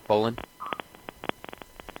Pat Bowlen?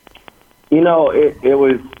 It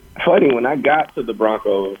was funny. When I got to the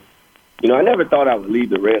Broncos, I never thought I would leave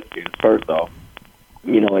the Redskins, first off,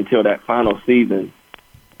 until that final season.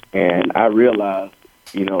 And I realized,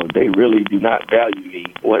 they really do not value me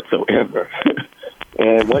whatsoever.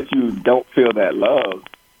 And once you don't feel that love,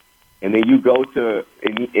 and then you go to,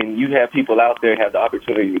 and you have people out there have the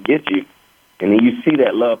opportunity to get you, and then you see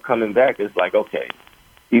that love coming back, it's like, okay,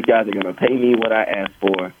 these guys are going to pay me what I asked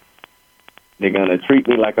for. They're going to treat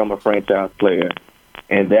me like I'm a franchise player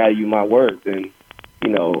and value my worth. And,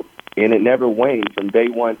 and it never waned from day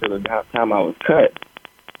one to the time I was cut.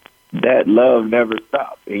 That love never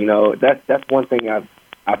stopped. That's one thing I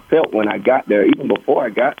felt when I got there, even before I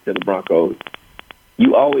got to the Broncos.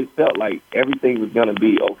 You always felt like everything was going to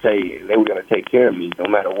be okay and they were going to take care of me no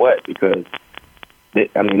matter what, because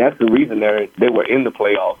that's the reason they were in the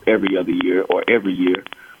playoffs every other year or every year.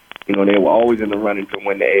 They were always in the running to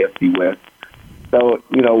win the AFC West. So,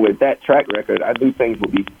 with that track record, I knew things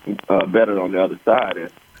would be better on the other side.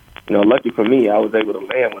 And, lucky for me, I was able to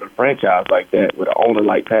land with a franchise like that, with an owner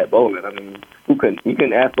like Pat Bowlen. You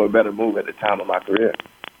couldn't ask for a better move at the time of my career.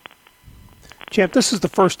 Champ, this is the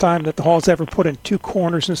first time that the Hall's ever put in 2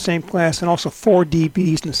 corners in the same class and also 4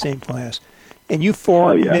 DBs in the same class. And you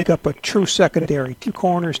 4 make up a true secondary. 2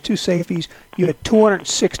 corners, 2 safeties. You had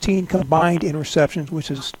 216 combined interceptions,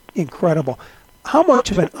 which is incredible. How much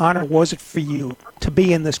of an honor was it for you to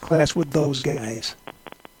be in this class with those guys?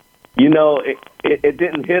 It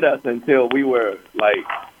didn't hit us until we were,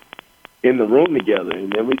 in the room together.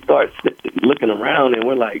 And then we start looking around, and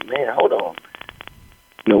we're like, man, hold on.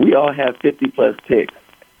 We all have 50-plus picks.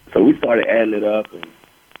 So we started adding it up, and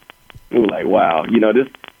we were like, wow.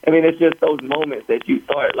 It's just those moments that you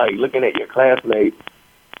start, looking at your classmates.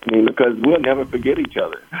 Because we'll never forget each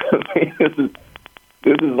other.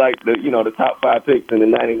 This is like the top 5 picks in the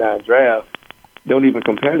 '99 draft don't even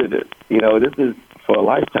compare to this. This is for a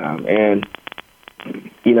lifetime. And,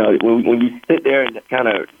 you know, when you sit there and kind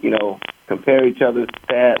of, you know, compare each other's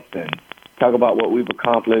stats and talk about what we've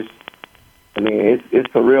accomplished, I mean,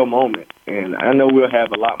 it's a real moment. And I know we'll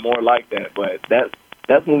have a lot more like that, but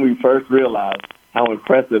that's when we first realized how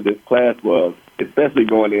impressive this class was, especially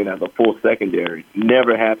going in as a full secondary.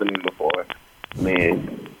 Never happening before.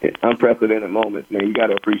 Man, unprecedented moments, man. You got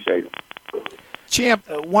to appreciate it. Champ,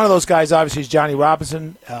 one of those guys obviously is Johnny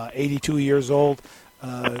Robinson, 82 years old.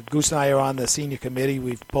 Goose and I are on the senior committee.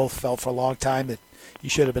 We've both felt for a long time that he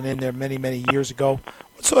should have been in there many, many years ago.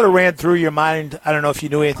 What sort of ran through your mind? I don't know if you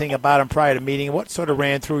knew anything about him prior to meeting. What sort of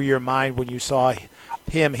ran through your mind when you saw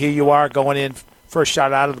him? Here you are going in, first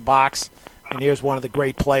shot out of the box, and here's one of the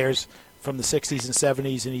great players from the 60s and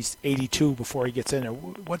 70s, and he's 82 before he gets in there.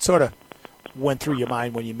 What sort of went through your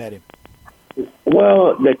mind when you met him?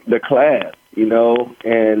 Well, the class, you know,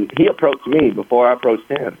 and he approached me before I approached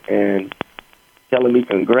him and telling me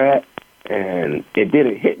congrats, and it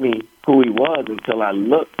didn't hit me who he was until I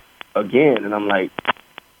looked again, and I'm like,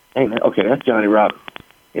 hey, man, okay, that's Johnny Robinson.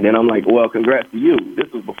 And then I'm like, well, congrats to you.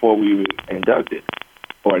 This was before we were inducted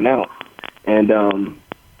or announced. And,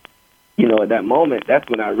 you know, at that moment, that's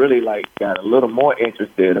when I really, like, got a little more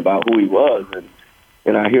interested about who he was.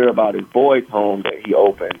 And I hear about his boys' home that he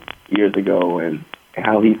opened years ago and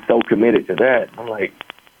how he's so committed to that. I'm like,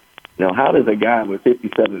 you know, how does a guy with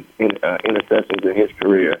 57 interceptions in his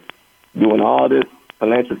career doing all this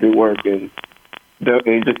philanthropy work and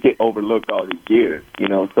just get overlooked all these years, you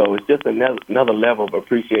know? So it's just another level of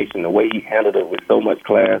appreciation, the way he handled it with so much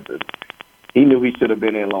class. And he knew he should have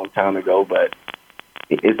been in a long time ago, but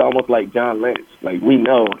it's almost like John Lynch. Like, we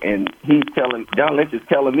know, and John Lynch is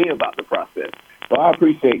telling me about the process. So I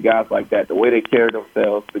appreciate guys like that, the way they carry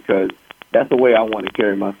themselves, because that's the way I want to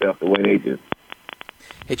carry myself, the way they just.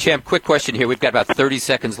 Hey, Champ, quick question here. We've got about 30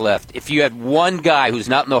 seconds left. If you had one guy who's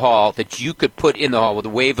not in the hall that you could put in the hall with a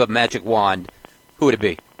wave of magic wand, who would it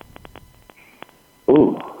be?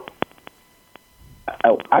 Ooh.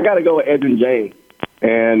 I got to go with Edgerrin James.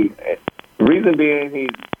 And the reason being,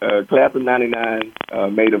 he's class of 99,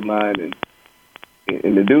 mate of mine,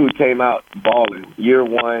 and the dude came out balling. Year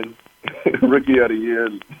one, rookie of the year,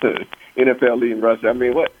 NFL leading rusher. I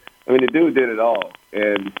mean, the dude did it all.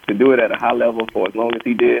 And to do it at a high level for as long as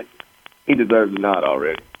he did, he deserves a nod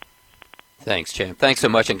already. Thanks, Champ. Thanks so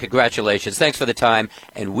much, and congratulations. Thanks for the time,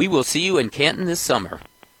 and we will see you in Canton this summer.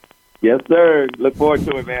 Yes, sir. Look forward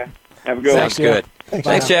to it, man. Have a good one. Sounds good.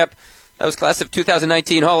 Thanks, Champ. That was class of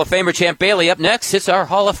 2019 Hall of Famer Champ Bailey. Up next, it's our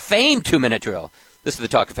Hall of Fame 2-minute drill. This is the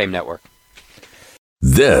Talk of Fame Network.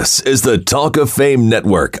 This is the Talk of Fame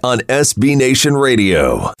Network on SB Nation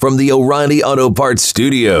Radio. From the O'Reilly Auto Parts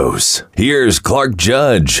Studios, here's Clark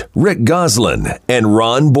Judge, Rick Goslin, and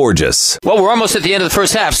Ron Borges. Well, we're almost at the end of the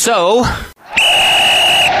first half, so...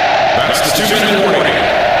 That's the 2-minute warning.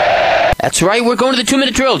 That's right, we're going to the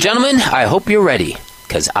 2-minute drill. Gentlemen, I hope you're ready,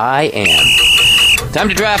 because I am. Time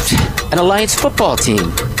to draft an Alliance football team.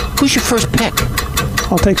 Who's your first pick?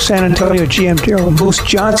 I'll take San Antonio GM Daryl Moose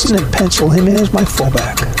Johnson and pencil him in as my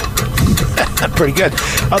fullback. Pretty good.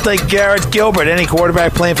 I'll take Garrett Gilbert. Any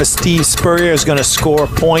quarterback playing for Steve Spurrier is going to score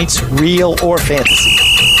points, real or fantasy.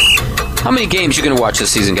 How many games you going to watch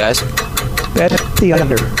this season, guys? Bet the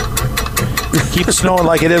under. Keep it snowing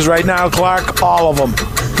like it is right now, Clark. All of them.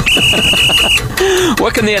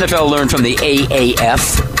 What can the NFL learn from the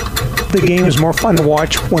AAF? The game is more fun to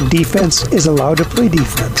watch when defense is allowed to play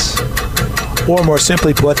defense. Or more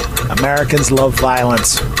simply put, Americans love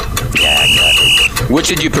violence. Yeah, exactly.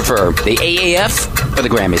 Which would you prefer, the AAF or the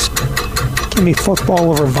Grammys? Give me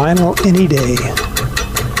football over vinyl any day.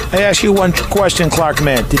 I ask you one question, Clark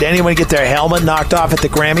Man. Did anyone get their helmet knocked off at the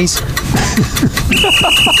Grammys?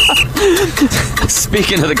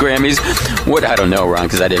 Speaking of the Grammys, I don't know, Ron,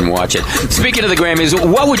 because I didn't watch it. Speaking of the Grammys,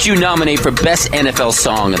 what would you nominate for Best NFL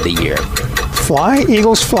Song of the Year? Fly,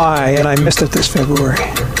 Eagles Fly, and I missed it this February.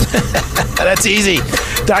 That's easy.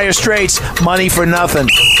 Dire Straits, Money for Nothing.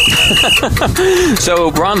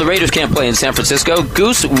 So, Ron, the Raiders can't play in San Francisco.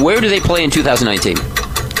 Goose, where do they play in 2019?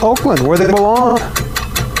 Oakland, where they belong.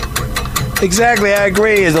 Exactly, I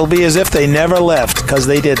agree. It'll be as if they never left, because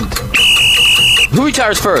they didn't. Who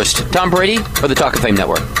retires first, Tom Brady or the Talk of Fame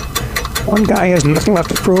Network? One guy has nothing left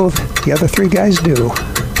to prove. The other three guys do.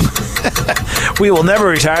 We will never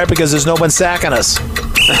retire because there's no one sacking us.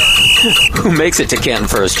 Who makes it to Canton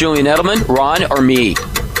first, Julian Edelman, Ron, or me?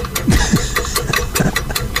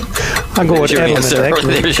 I'll go with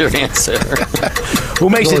Edelman. There's your answer. Who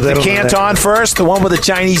makes it to Canton first? The one with the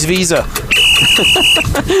Chinese visa.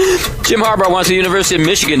 Jim Harbaugh wants the University of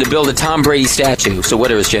Michigan to build a Tom Brady statue. So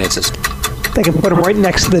what are his chances? They can put him right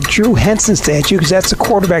next to the Drew Henson statue because that's the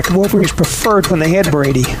quarterback the Wolverines preferred when they had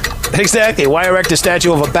Brady. Exactly. Why erect a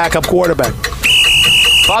statue of a backup quarterback?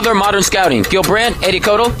 Father of modern scouting, Gil Brandt, Eddie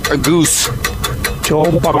Cotto, or Goose?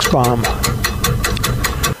 Joel Bucksbaum.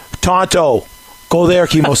 Tonto. Go there,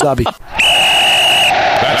 Kimosabe. That's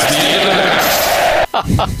the end of that.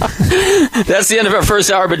 That's the end of our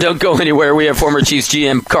first hour, but don't go anywhere. We have former Chiefs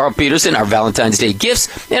GM Carl Peterson, our Valentine's Day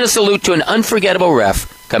gifts, and a salute to an unforgettable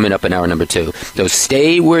ref coming up in hour number 2. So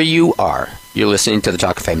stay where you are. You're listening to the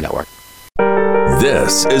Talk of Fame Network.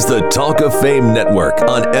 This is the Talk of Fame Network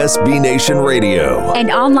on SB Nation Radio. And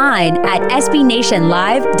online at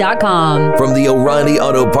sbnationlive.com. From the O'Reilly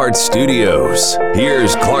Auto Parts Studios,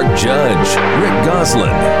 here's Clark Judge, Rick Goslin,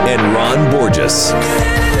 and Ron Borges.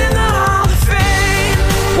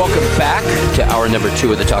 Welcome back to hour number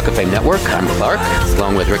 2 of the Talk of Fame Network. I'm Clark,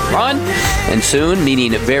 along with Rick Ron. And soon,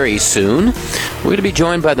 meaning very soon, we're going to be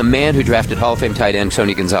joined by the man who drafted Hall of Fame tight end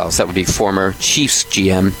Tony Gonzalez. That would be former Chiefs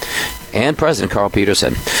GM and President Carl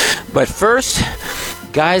Peterson. But first,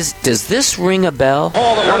 guys, does this ring a bell?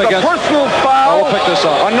 There's a personal foul We'll pick this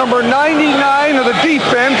up. on number 99 of the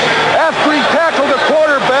defense. After he tackled the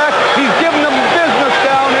quarterback, he's giving them business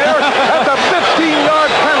down there. That's a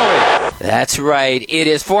 15-yard penalty. That's right. It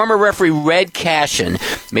is former referee Red Cashin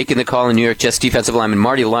making the call in New York Jets defensive lineman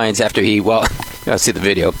Marty Lyons after he, well, I'll see the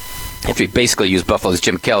video. After he basically used Buffalo's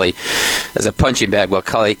Jim Kelly as a punching bag while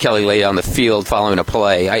Kelly lay on the field following a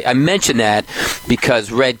play. I mention that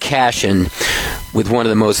because Red Cashin, with one of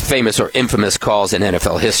the most famous or infamous calls in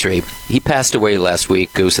NFL history, he passed away last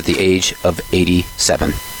week, Goose, at the age of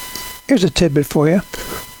 87. Here's a tidbit for you.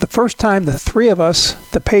 The first time the three of us,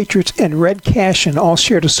 the Patriots and Red Cashin, all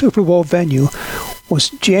shared a Super Bowl venue was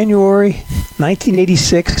January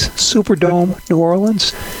 1986, Superdome, New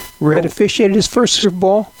Orleans. Red officiated his first Super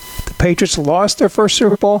Bowl. The Patriots lost their first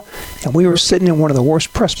Super Bowl, and we were sitting in one of the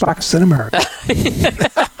worst press boxes in America.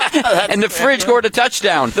 And the fridge scored a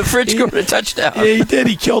touchdown. Yeah, he did.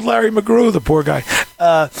 He killed Larry McGrew, the poor guy.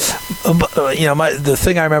 The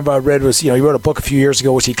thing I remember about Red was, he wrote a book a few years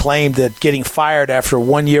ago which he claimed that getting fired after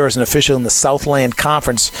 1 year as an official in the Southland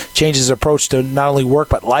Conference changed his approach to not only work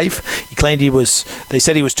but life. He claimed they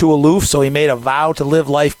said he was too aloof, so he made a vow to live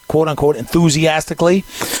life, quote unquote, enthusiastically.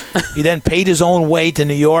 He then paid his own way to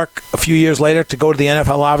New York a few years later to go to the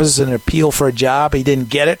NFL offices and appeal for a job. He didn't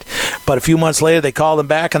get it, but a few months later they called him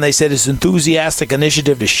back and they said his enthusiastic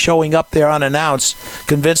initiative to showing up there unannounced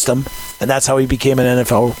convinced him, and that's how he became an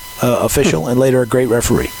NFL official and later a great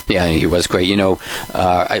referee. Yeah, he was great.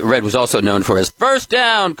 Red was also known for his first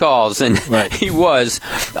down calls, and right. He was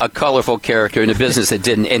a colorful character in a business that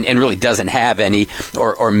didn't and really doesn't have any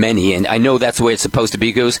or many. And I know that's the way it's supposed to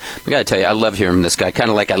be, Goose. I got to tell you, I love hearing from this guy, kind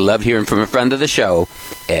of like I love hearing from a friend of the show,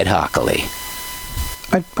 Ed Hockley.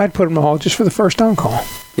 I'd put him in the hall just for the first down call.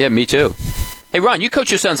 Yeah, me too. Hey, Ron, you coach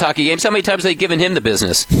your son's hockey games. How many times have they given him the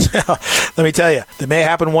business? Let me tell you, it may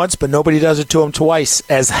happen once, but nobody does it to him twice,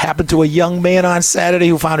 as happened to a young man on Saturday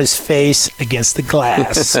who found his face against the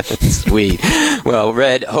glass. Sweet. Well,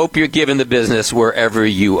 Red, hope you're given the business wherever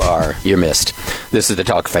you are. You're missed. This is the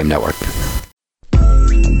Talk of Fame Network.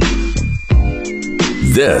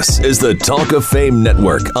 This is the Talk of Fame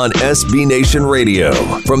Network on SB Nation Radio.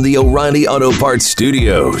 From the O'Reilly Auto Parts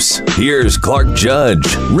Studios, here's Clark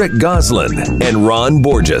Judge, Rick Goslin, and Ron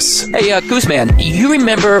Borges. Hey, Gooseman, you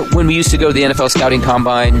remember when we used to go to the NFL Scouting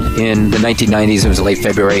Combine in the 1990s? It was late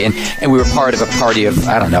February, and we were part of a party of,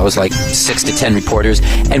 I don't know, it was like 6 to 10 reporters,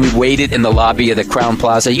 and we waited in the lobby of the Crown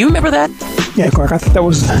Plaza. You remember that? Yeah, Clark, I thought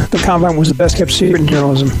the Combine was the best kept secret in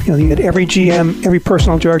journalism. You had every GM, every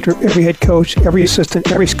personnel director, every head coach, every assistant,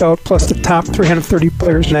 every scout, plus the top 330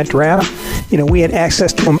 players in that draft. We had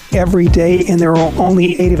access to them every day, and there were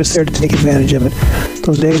only 8 of us there to take advantage of it.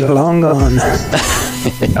 Those days are long gone.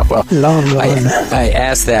 Yeah, well, long gone. I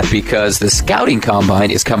asked that because the Scouting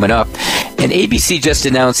Combine is coming up, and ABC just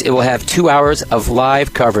announced it will have 2 hours of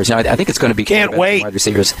live coverage. Now, I think it's going to be can't wait wide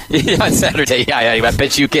receivers on Saturday. Yeah, I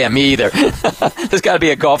bet you can't. Me either. There's got to be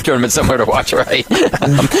a golf tournament somewhere to watch, right?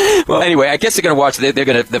 Well, anyway, I guess they're going to watch. They're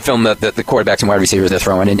going to film the quarterbacks and wide receivers they're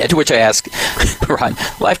throwing. And to which I ask, Ron,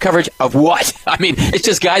 live coverage of what? I mean, it's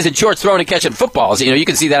just guys in shorts throwing and catching footballs. You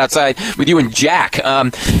can see that outside with you and Jack.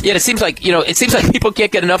 Yet it seems like people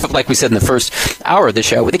can't get enough of, like we said in the first hour of the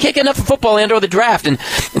show, they can't get enough of football and or the draft. And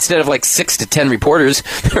instead of like 6 to 10 reporters,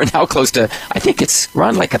 they're now close to, I think it's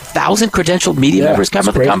Ron, like 1,000 credentialed media members come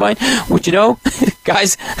at the Combine. Which,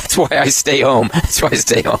 guys, that's why I stay home.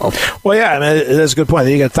 Well, yeah, I mean, that's a good point.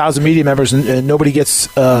 You got 1,000 media members, and nobody gets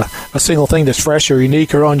a single thing that's fresh or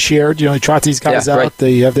unique or unshared. You trot these guys out. Right.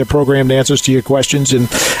 They have their programmed answers to your questions, and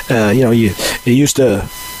you used to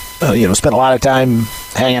spent a lot of time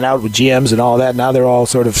hanging out with GMs and all that. Now they're all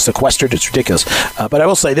sort of sequestered. It's ridiculous. But I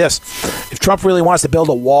will say this. If Trump really wants to build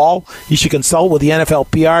a wall, you should consult with the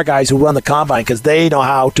NFL PR guys who run the combine because they know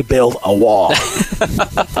how to build a wall.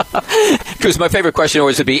 Because my favorite question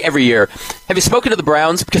always would be every year, have you spoken to the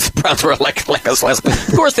Browns? Because the Browns were like us last.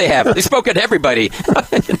 Of course they have. They've spoken to everybody.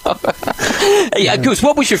 Hey, Goose,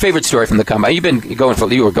 what was your favorite story from the combine? You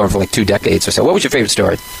were going for like 2 decades or so. What was your favorite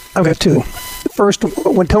story? I've got 2. First,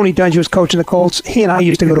 when Tony Dungy was coaching the Colts, he and I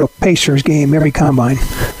used to go to a Pacers game every combine.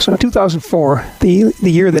 So in 2004, the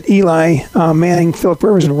year that Eli Manning, Phillip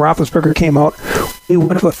Rivers, and Roethlisberger came out, we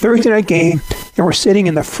went to a Thursday night game, and we're sitting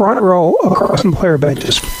in the front row across from the player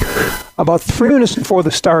benches. About 3 minutes before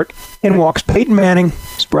the start, in walks Peyton Manning,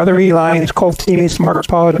 his brother Eli, and his Colts teammates Marcus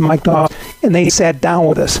Pollard and Mike Doss, and they sat down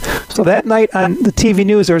with us. So that night on the TV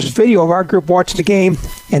news, there was a video of our group watching the game,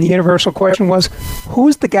 and the universal question was,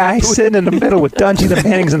 who's the guy sitting in the middle with Dungy, the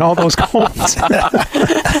Mannings, and all those Colts?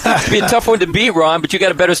 It'd be a tough one to beat, Ron, but you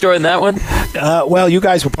got a better story than that one? Well, you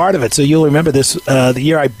guys were part of it, so you'll remember this. The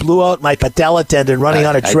year I blew out my patella tendon running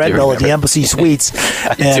on a treadmill at the Embassy Suites,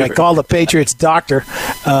 and I called the Patriots doctor,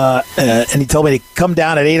 and he told me to come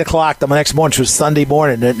down at 8 o'clock the next morning, which was Sunday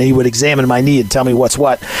morning, and he would examine my knee and tell me what's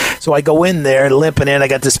what. So I go in there, limping in, I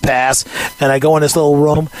got this pass, and I go in this little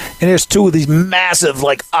room, and there's 2 of these massive,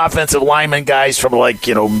 offensive lineman guys from,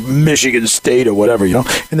 Michigan State or whatever,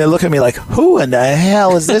 and they look at me like, who in the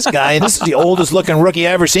hell is this guy? And this is the oldest-looking rookie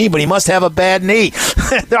I ever seen, but he must have a bad knee.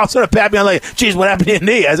 They're all sort of pat me on like, geez, what happened to your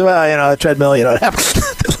knee? I said, well, a treadmill, it happened.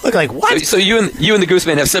 Look like, what? So you and the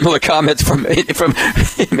Gooseman have similar comments from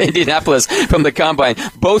Indianapolis from the combine.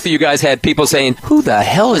 Both of you guys had people saying, who the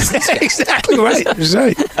hell is this guy? Exactly right.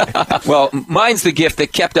 Well, mine's the gift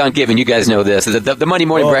that kept on giving. You guys know this. The Monday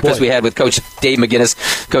morning breakfast we had with Coach Dave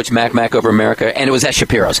McGinnis, Coach Mac over America, and it was at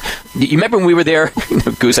Shapiro's. You remember when we were there?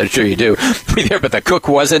 Goose, I'm sure you do. We were there, but the cook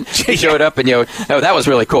wasn't. He showed up, and that was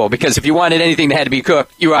really cool because if you wanted anything that had to be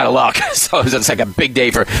cooked, you were out of luck. So it was like a big day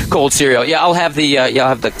for cold cereal. Yeah, I'll have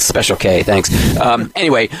the Special K, thanks.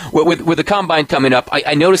 Anyway, with the combine coming up,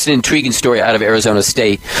 I noticed an intriguing story out of Arizona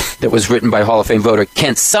State that was written by Hall of Fame voter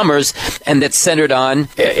Kent Summers, and that's centered on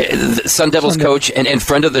the Sun Devils coach and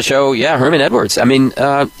friend of the show, Herman Edwards. I mean,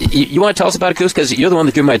 you want to tell us about it, Goose? Because you're the one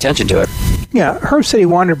that drew my attention to it. Yeah, Herb said he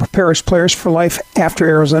wanted to prepare his players for life after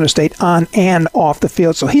Arizona State on and off the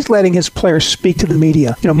field. So he's letting his players speak to the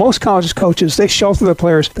media. Most college coaches, they shelter their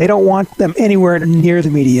players. They don't want them anywhere near the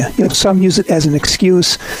media. Some use it as an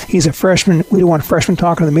excuse. He's a freshman. We don't want freshmen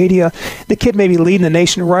talking to the media. The kid may be leading the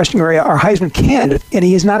nation in rushing or our Heisman candidate, and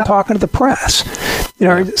he is not talking to the press.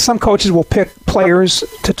 Some coaches will pick players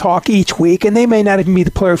to talk each week, and they may not even be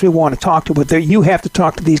the players we want to talk to, but you have to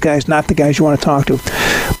talk to these guys, not the guys you want to talk to.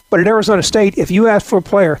 But at Arizona State, if you ask for a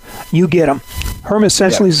player, you get them. Herman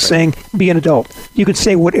essentially is saying, be an adult. You can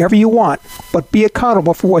say whatever you want, but be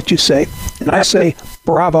accountable for what you say. And I say,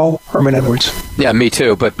 bravo, Herman Edwards. Yeah, me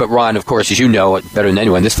too. But Ron, of course, as you know it better than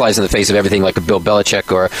anyone, this flies in the face of everything like a Bill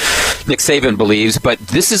Belichick or Nick Saban believes. But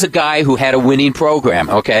this is a guy who had a winning program,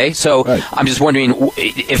 okay? So right. I'm just wondering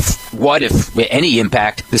if any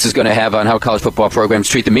impact this is going to have on how college football programs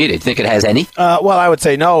treat the media. Do you think it has any? Well, I would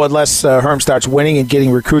say no, unless Herm starts winning and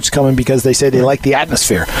getting recruits coming because they say they like the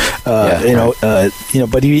atmosphere.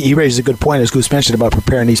 But he raises a good point, as Goose mentioned, about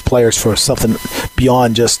preparing these players for something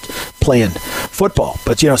beyond just playing football.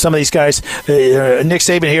 But some of these guys, Nick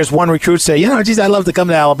Saban hears one recruit say, geez, I'd love to come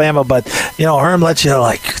to Alabama, but Herm lets you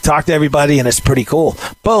talk to everybody, and it's pretty cool.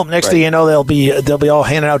 Boom! Next thing you know, they'll be all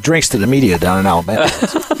handing out drinks to the media down in Alabama.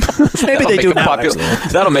 Maybe they do now.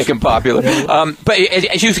 That'll make him popular. But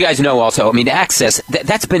as you guys know, also, access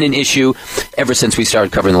that's been an issue ever since we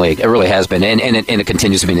started covering the league. It really has been, and it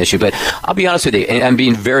continues to be an issue. But I'll be honest with you, and I'm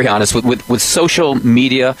being very honest with social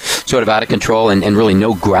media sort of out of control and really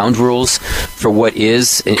no ground rules for what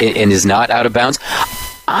is and is not out of bounds.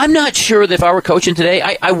 I'm not sure that if I were coaching today,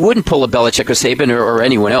 I wouldn't pull a Belichick or Saban or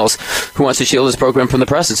anyone else who wants to shield his program from the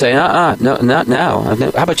press and say, no, not now.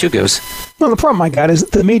 How about you, Goose? Well, the problem I got is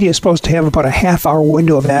the media is supposed to have about a half-hour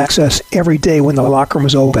window of access every day when the locker room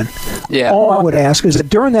is open. Yeah. All I would ask is that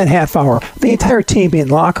during that half hour, the entire team be in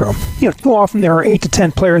the locker room. Too often there are 8 to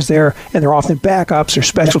 10 players there, and they're often backups or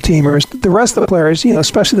special teamers. The rest of the players,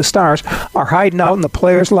 especially the stars, are hiding out in the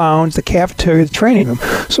players' lounge, the cafeteria, the training room.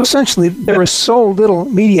 So essentially, there is so little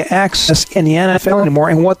media access in the NFL anymore,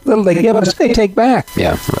 and what little they give us, they take back.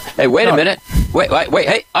 Yeah. Hey, wait a minute. Wait.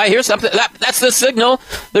 Hey, I hear something. That's the signal.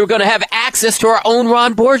 They're going to have access to our own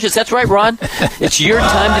Ron Borges. That's right, Ron. It's your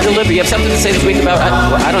time to deliver. You have something to say this week about,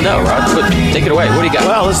 I don't know, Ron. Take it away. What do you got?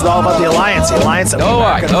 Well, this is all about the Alliance. The Alliance of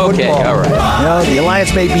American football. Okay, all right. The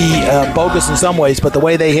Alliance may be bogus in some ways, but the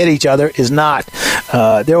way they hit each other is not.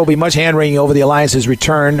 There will be much hand-wringing over the Alliance's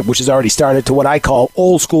return, which has already started, to what I call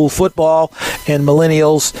old-school football, and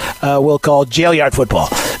millennials will call jail yard football.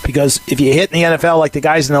 Because if you hit in the NFL like the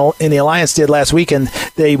guys in the Alliance did last weekend,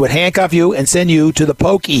 they would handcuff you and send you to the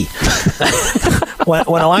pokey. When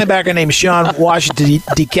a linebacker named Sean Washington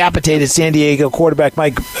decapitated San Diego quarterback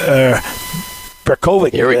Mike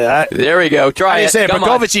Perkovic. There we go. Try it. Say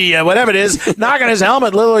Perkovic, whatever it is, knocking his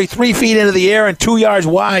helmet literally 3 feet into the air and 2 yards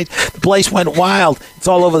wide. The place went wild. It's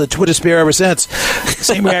all over the Twitter sphere ever since.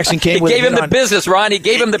 Same reaction came with He gave him the business, Ron. He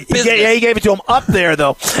gave him the business. Yeah, he gave it to him up there,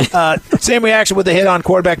 though. Same reaction with the hit on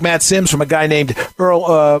quarterback Matt Sims from a guy named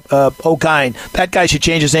Earl O'Kine. That guy should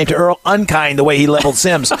change his name to Earl Unkind, the way he leveled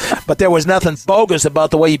Sims. But there was nothing bogus about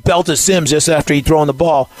the way he belted Sims just after he'd thrown the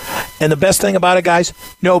ball. And the best thing about it, guys,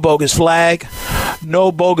 no bogus flag.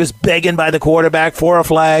 No bogus begging by the quarterback for a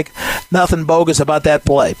flag. Nothing bogus about that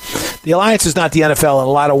play. The Alliance is not the NFL in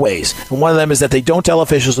a lot of ways. And one of them is that they don't tell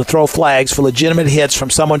officials to throw flags for legitimate hits from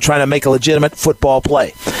someone trying to make a legitimate football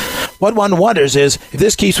play. What one wonders is, if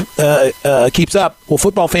this keeps up, will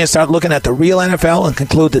football fans start looking at the real NFL and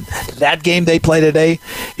conclude that game they play today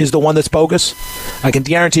is the one that's bogus? I can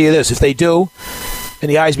guarantee you this. If they do, and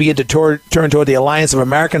the eyes begin to turn toward the Alliance of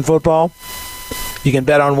American Football, you can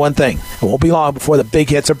bet on one thing. It won't be long before the big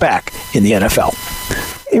hits are back in the NFL.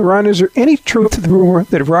 Hey, Ron, is there any truth to the rumor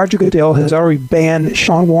that Roger Goodell has already banned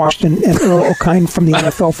Sean Washington and Earl O'Kine from the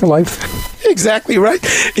NFL for life? Exactly right.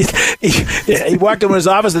 He walked into his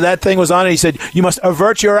office and that thing was on, and he said, "You must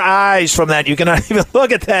avert your eyes from that. You cannot even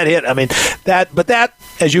look at that hit." I mean, that,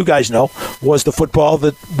 as you guys know, was the football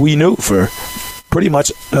that we knew for pretty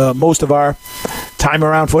much most of our time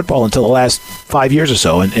around football until the last 5 years or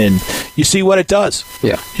so, and you see what it does.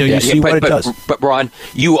 You see what it does. But Ron,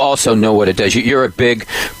 you also know what it does. You're a big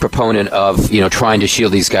proponent of trying to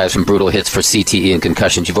shield these guys from brutal hits for CTE and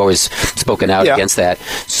concussions. You've always spoken out against that.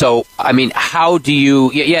 So, I mean, how do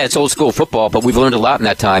you? Yeah, it's old school football, but we've learned a lot in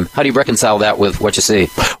that time. How do you reconcile that with what you see?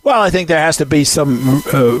 Well, I think there has to be some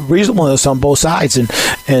reasonableness on both sides, and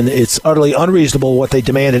it's utterly unreasonable what they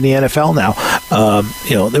demand in the NFL now.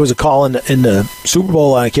 There was a call in the Super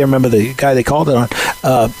Bowl. I can't remember the guy they called it on.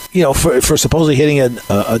 For supposedly hitting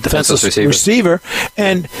a defenseless receiver,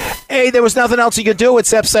 and there was nothing else he could do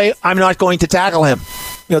except say, "I'm not going to tackle him."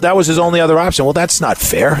 That was his only other option. Well, that's not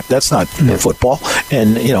fair. That's not football.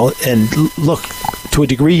 And look, to a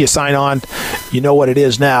degree, you sign on. You know what it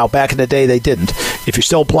is now. Back in the day, they didn't. If you're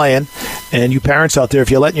still playing, and you parents out there,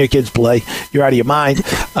 if you're letting your kids play, you're out of your mind.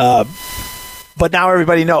 But now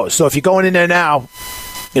everybody knows. So if you're going in there now,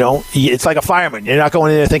 it's like a fireman. You're not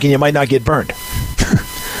going in there thinking you might not get burned.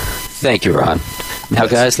 Thank you, Ron. Now,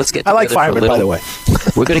 guys, let's get together. I like firemen, by the way.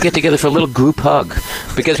 We're going to get together for a little group hug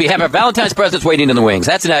because we have our Valentine's presents waiting in the wings.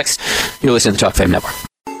 That's next. You're listening to the Talk Fame Network.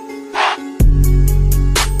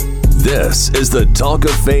 This is the Talk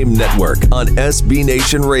of Fame Network on SB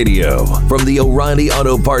Nation Radio. From the O'Reilly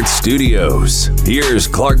Auto Parts Studios, here's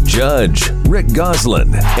Clark Judge, Rick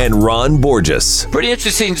Goslin, and Ron Borges. Pretty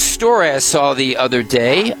interesting story I saw the other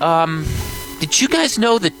day. Did you guys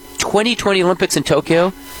know the 2020 Olympics in Tokyo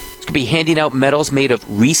is going to be handing out medals made of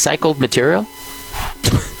recycled material?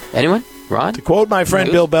 Anyone? Ron? To quote my friend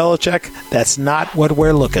Bill Belichick, that's not what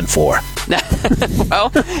we're looking for. Well,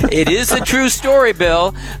 it is a true story,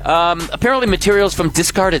 Bill. Apparently materials from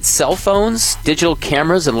discarded cell phones, digital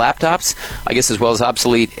cameras, and laptops, I guess as well as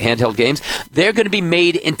obsolete handheld games, they're going to be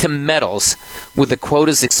made into metals with the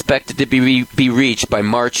quotas expected to be reached by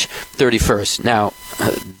March 31st. Now,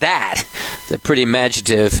 that is a pretty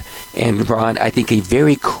imaginative and, Ron, I think a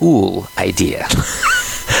very cool idea.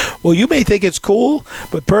 Well, you may think it's cool,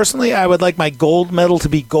 but personally, I would like my gold medal to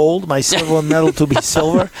be gold, my silver medal to be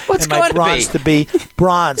silver, and my bronze to be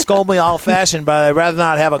bronze. Call me old-fashioned, but I'd rather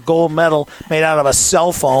not have a gold medal made out of a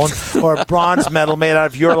cell phone or a bronze medal made out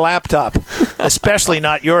of your laptop, especially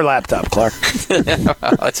not your laptop, Clark.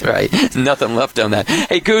 That's right. Nothing left on that.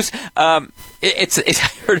 Hey, Goose, I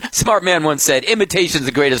heard a smart man once said, imitation is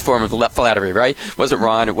the greatest form of flattery, right? It wasn't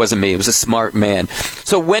Ron, it wasn't me, it was a smart man.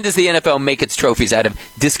 So when does the NFL make its trophies out of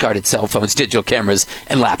discarded cell phones, digital cameras,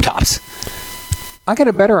 and laptops? I got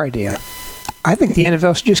a better idea. I think the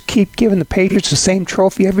NFL should just keep giving the Patriots the same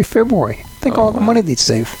trophy every February. Think all the money they'd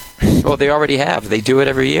save. Well, they already have. They do it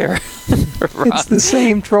every year. It's the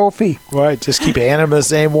same trophy. Right, just keep handing them the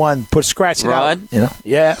same one. Scratch it Ron? out.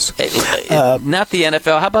 Yes. Not the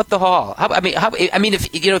NFL. How about the Hall?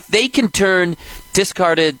 If they can turn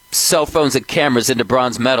discarded cell phones and cameras into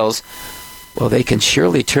bronze medals, well, they can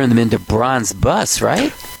surely turn them into bronze busts,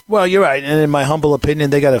 right? Well, you're right, and in my humble opinion,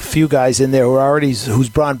 they got a few guys in there whose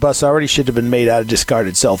bronze busts already should have been made out of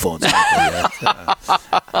discarded cell phones.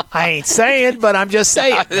 I ain't saying, but I'm just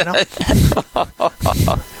saying.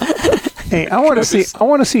 Hey, I want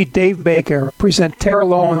to see Dave Baker present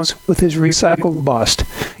Terrell Owens with his recycled bust.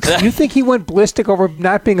 You think he went ballistic over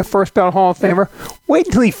not being a first ballot Hall of Famer? Wait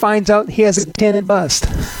until he finds out he has a tinted bust.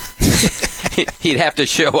 He'd have to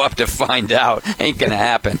show up to find out. Ain't going to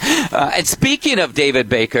happen. And speaking of David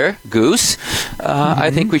Baker, Goose,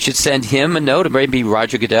 I think we should send him a note, or maybe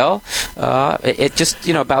Roger Goodell.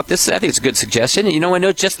 About this, I think it's a good suggestion. And I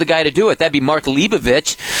know just the guy to do it. That'd be Mark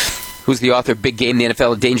Leibovich, who's the author of Big Game, the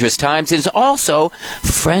NFL, and Dangerous Times, is also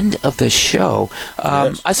friend of the show.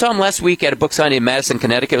 Yes. I saw him last week at a book signing in Madison,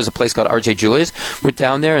 Connecticut. It was a place called R.J. Julia's. Went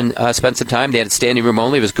down there and spent some time. They had a standing room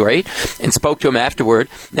only. It was great. And spoke to him afterward.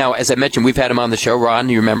 Now, as I mentioned, we've had him on the show. Ron,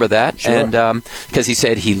 you remember that? Sure. And because he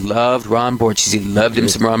said he loved Ron Borges. He loved him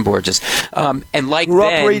some Ron Borges. And like grew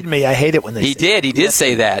then, up reading me. I hate it when they he say did. He did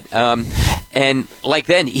say that. And like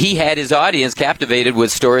then, he had his audience captivated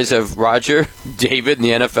with stories of Roger, David, and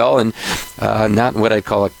the NFL, and not in what I'd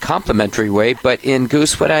call a complimentary way, but in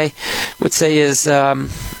Goose, what I would say is an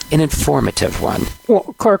informative one.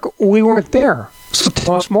 Well, Clark, we weren't there, so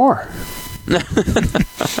tell us more.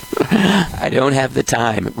 I don't have the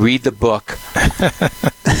time. Read the book.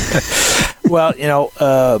 Well,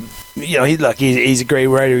 he's a great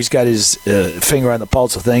writer. He's got his finger on the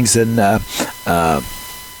pulse of things, and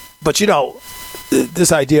but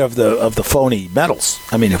this idea of the phony medals.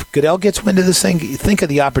 I mean, if Goodell gets wind of this thing, think of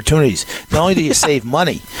the opportunities. Not only do you save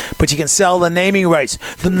money, but you can sell the naming rights.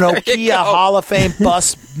 The Nokia Hall of Fame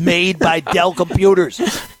bus made by Dell Computers.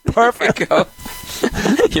 Perfect.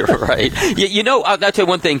 You're right. I'll tell you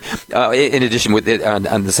one thing, in addition with it,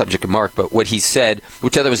 on the subject of Mark, but what he said,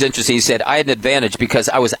 which I thought was interesting, he said, I had an advantage because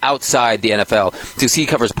I was outside the NFL. Because he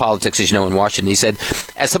covers politics, as you know, in Washington. He said,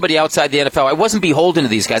 as somebody outside the NFL, I wasn't beholden to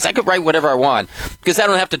these guys. I could write whatever I want because I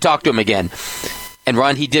don't have to talk to them again. And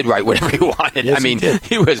Ron, he did write whatever he wanted. Yes,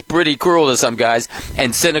 he was pretty cruel to some guys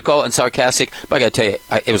and cynical and sarcastic. But I got to tell you,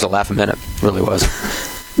 it was a laugh a minute. It really was.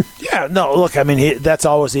 Yeah, no, look, I mean, that's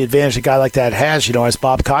always the advantage a guy like that has, as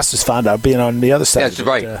Bob Costas found out, being on the other side. That's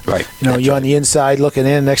right, right. You're on the inside looking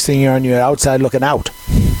in, next thing you're on your outside looking out.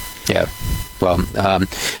 Yeah. Well,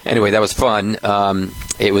 anyway, that was fun.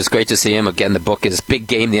 It was great to see him. Again, the book is Big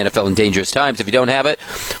Game, the NFL in Dangerous Times. If you don't have it,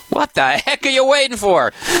 what the heck are you waiting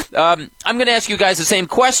for? I'm going to ask you guys the same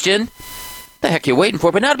question. The heck are you waiting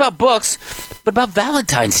for? But not about books, but about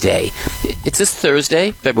Valentine's Day. It's this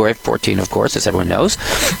Thursday, February 14, of course, as everyone knows.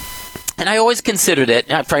 And I always considered it,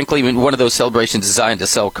 frankly, one of those celebrations designed to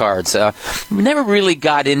sell cards. We never really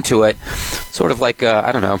got into it. Sort of like,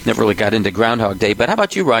 never really got into Groundhog Day. But how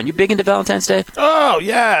about you, Ron? You big into Valentine's Day? Oh,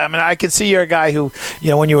 yeah. I mean, I can see you're a guy who,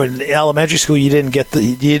 when you were in elementary school, you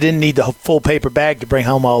didn't need the full paper bag to bring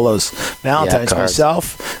home all those Valentines. Yeah,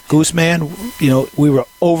 myself, Goose Man, we were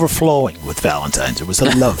overflowing with Valentines. It was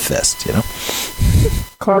a love fest,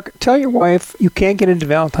 Clark, tell your wife you can't get into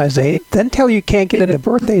Valentine's Day, then tell her you can't get into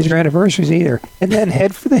birthdays or anniversaries either, and then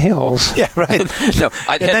head for the hills. Yeah, right. No,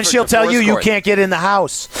 and then she'll tell you can't get in the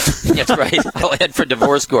house. That's right. I'll head for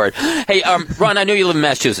divorce court. Hey, Ron, I know you live in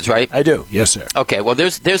Massachusetts, right? I do. Yes, sir. Okay, well,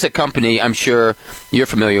 there's a company I'm sure you're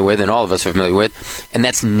familiar with and all of us are familiar with, and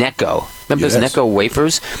that's Necco. Remember those Necco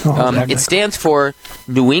wafers? It stands for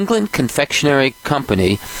New England Confectionery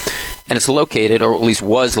Company, and it's located, or at least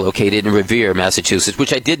was located, in Revere, Massachusetts,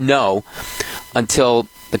 which I did know until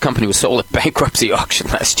the company was sold at bankruptcy auction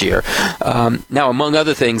last year. Now, among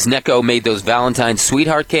other things, Necco made those Valentine's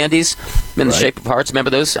sweetheart candies in the shape of hearts. Remember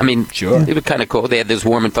those? I mean, sure. They were kind of cool. They had those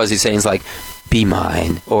warm and fuzzy sayings like, be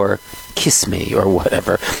mine, or kiss me, or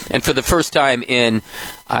whatever. And for the first time in,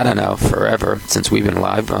 forever, since we've been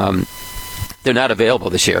alive, they're not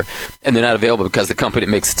available this year, and they're not available because the company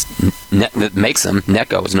that makes them,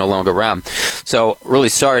 Necco, is no longer around. So, really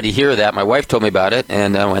sorry to hear that. My wife told me about it,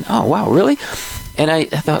 and I went, "Oh, wow, really?" And I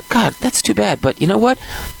thought, God, that's too bad. But you know what?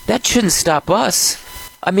 That shouldn't stop us.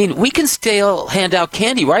 I mean, we can still hand out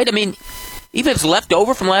candy, right? I mean, even if it's left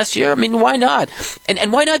over from last year. I mean, why not?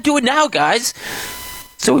 And why not do it now, guys?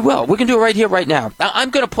 So we will. We can do it right here, right now.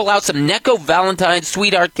 I'm going to pull out some Necco Valentine's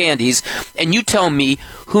sweetheart candies, and you tell me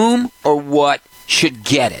whom or what should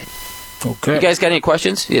get it. Okay. You guys got any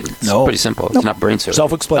questions? It's No. pretty simple. It's not brain surgery.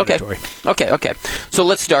 Self-explanatory. Okay. So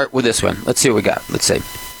let's start with this one. Let's see what we got. Let's see.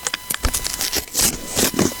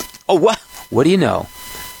 Oh, what? What do you know?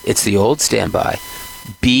 It's the old standby.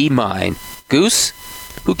 Be mine. Goose,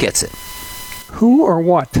 who gets it? Who or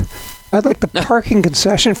what? I'd like the parking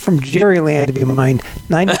concession from Jerryland to be mine.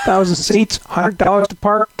 90,000 seats, $100 to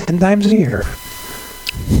park, 10 times a year.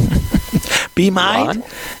 Be mine? Ron?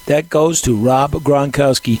 That goes to Rob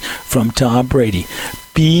Gronkowski from Tom Brady.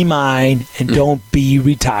 Be mine and don't be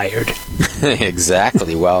retired.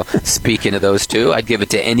 Exactly. Well, speaking of those two, I'd give it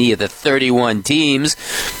to any of the 31 teams.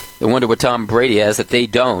 I wonder what Tom Brady has that they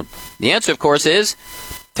don't. The answer, of course, is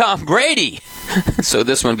Tom Brady. So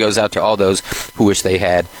this one goes out to all those who wish they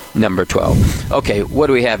had number 12. Okay, what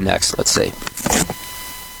do we have next? Let's see.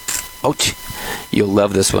 Oh, you'll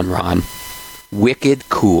love this one, Ron. Wicked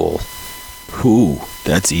Cool. Who?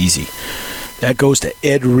 That's easy. That goes to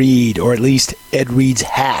Ed Reed, or at least Ed Reed's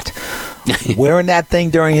hat. Wearing that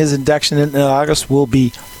thing during his induction in August will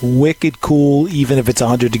be wicked cool, even if it's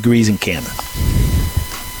 100 degrees in Canada.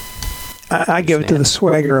 I give it to the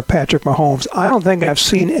swagger of Patrick Mahomes. I don't think I've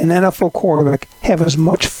seen an NFL quarterback have as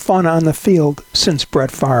much fun on the field since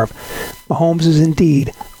Brett Favre. Mahomes is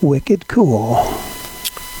indeed wicked cool.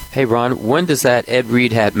 Hey, Ron, when does that Ed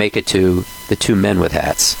Reed hat make it to the two men with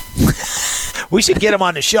hats? We should get him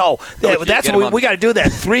on the show. That's what we got to do.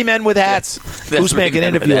 That 3 men with hats. Who's making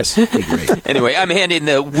interviews? Anyway, I'm handing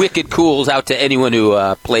the wicked cools out to anyone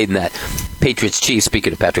who played in that Patriots-Chiefs.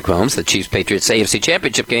 Speaking of Patrick Mahomes, the Chiefs-Patriots AFC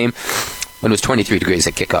Championship game when it was 23 degrees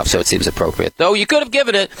at kickoff, so it seems appropriate. Though you could have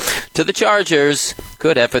given it to the Chargers.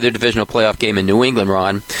 Could have for their divisional playoff game in New England,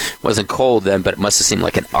 Ron. Wasn't cold then, but it must have seemed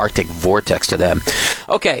like an Arctic vortex to them.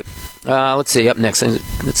 Okay, let's see. Up next,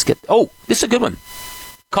 let's get... Oh, this is a good one.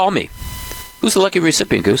 Call me. Who's the lucky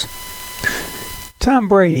recipient, Goose? Tom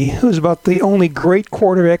Brady, who's about the only great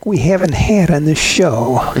quarterback we haven't had on this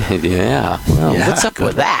show. Yeah. Well, what's up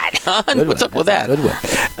with that, Hon? What's up with that? Good one.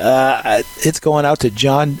 It's going out to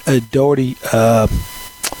John Doherty from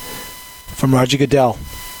Roger Goodell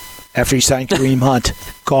after he signed Kareem Hunt.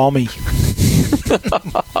 Call me.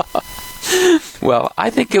 Well,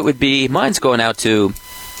 I think it would be... Mine's going out to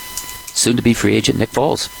soon-to-be free agent Nick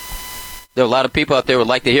Foles. There are a lot of people out there who would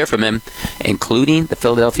like to hear from him, including the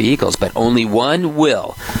Philadelphia Eagles, but only one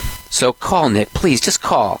will. So call, Nick. Please, just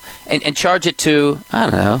call. And charge it to, I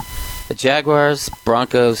don't know, the Jaguars,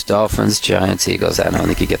 Broncos, Dolphins, Giants, Eagles. I don't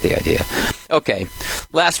think you get the idea. Okay,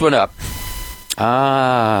 last one up.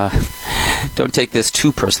 Don't take this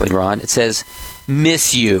too personally, Ron. It says,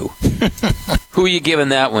 miss you. Who are you giving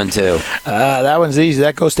that one to? That one's easy.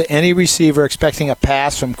 That goes to any receiver expecting a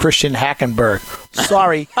pass from Christian Hackenberg.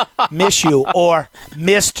 Sorry, miss you or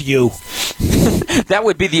missed you. That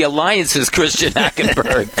would be the Alliance's Christian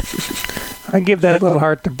Hackenberg. I give that little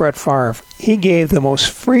heart to Brett Favre. He gave the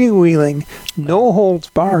most freewheeling,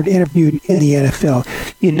 no-holds-barred interview in the NFL.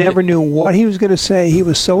 You never knew what he was going to say. He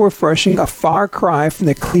was so refreshing, a far cry from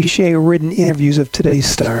the cliche-ridden interviews of today's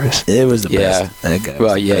stars. It was the best.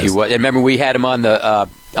 Well, he was. And remember, we had him on the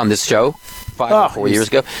on this show 5 or 4 years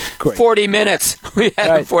ago. Great. 40 minutes. We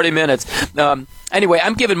had him 40 minutes. Anyway,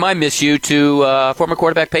 I'm giving my miss you to former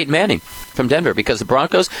quarterback Peyton Manning from Denver because the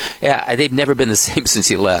Broncos, they've never been the same since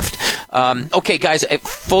he left. Okay, guys,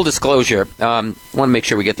 full disclosure, want to make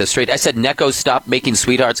sure we get this straight. I said Necco stopped making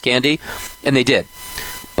Sweethearts candy, and they did.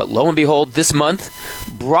 But lo and behold, this month,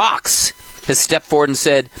 Brock's has stepped forward and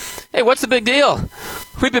said, hey, what's the big deal?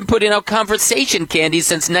 We've been putting out conversation candy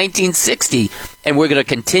since 1960, and we're going to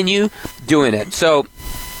continue doing it. So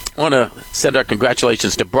I want to send our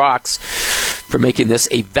congratulations to Brock's for making this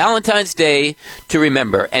a Valentine's Day to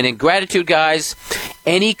remember. And in gratitude, guys,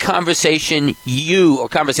 any conversation or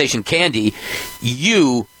conversation candy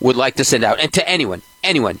you would like to send out, and to anyone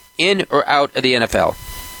in or out of the NFL.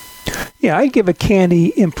 Yeah, I give a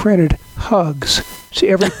candy imprinted hugs to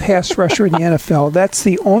every pass rusher in the NFL. That's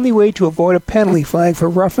the only way to avoid a penalty flag for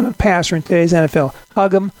roughing a passer in today's NFL.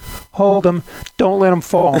 Hug him, hold him, don't let him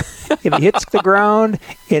fall. If he hits the ground,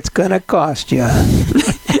 it's going to cost you.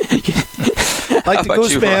 Like the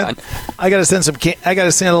Goose Man, I got to send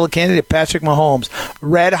a little candy to Patrick Mahomes,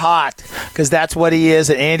 red hot, because that's what he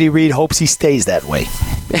is, and Andy Reid hopes he stays that way.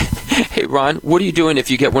 Hey, Ron, what are you doing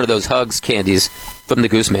if you get one of those hugs candies from the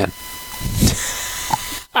Goose Man?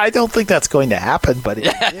 I don't think that's going to happen, but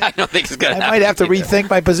I don't think it's going to happen. I might have to rethink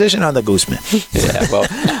my position on the Gooseman. Yeah, well,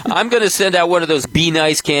 I'm going to send out one of those Be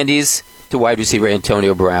Nice candies to wide receiver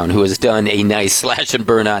Antonio Brown, who has done a nice slash and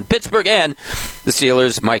burn on Pittsburgh and the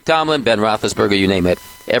Steelers, Mike Tomlin, Ben Roethlisberger, you name it.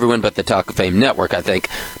 Everyone but the Talk of Fame Network, I think.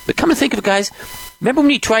 But come to think of it, guys, remember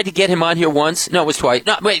when you tried to get him on here once? No, it was twice.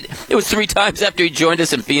 No, wait, it was 3 times after he joined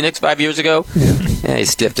us in Phoenix 5 years ago. Yeah, he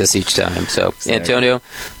stiffed us each time. So, exactly. Antonio,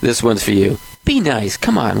 this one's for you. Be nice.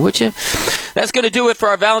 Come on, would you? That's going to do it for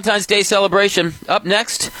our Valentine's Day celebration. Up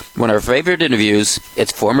next, one of our favorite interviews,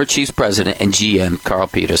 it's former Chiefs president and GM Carl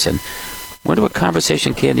Peterson. Wonder what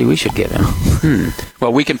conversation candy we should give him.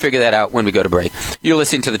 Well, we can figure that out when we go to break. You're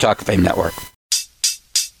listening to the Talk of Fame Network.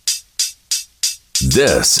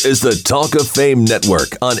 This is the Talk of Fame Network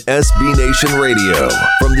on SB Nation Radio.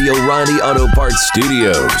 From the O'Reilly Auto Parts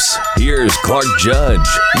Studios, here's Clark Judge,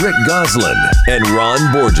 Rick Goslin, and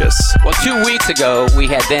Ron Borges. Well, 2 weeks ago, we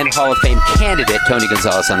had then Hall of Fame candidate Tony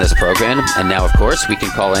Gonzalez on this program. And now, of course, we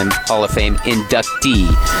can call him Hall of Fame inductee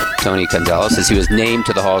Tony Gonzalez, as he was named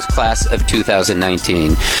to the Hall's class of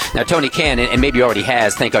 2019. Now, Tony can, and maybe already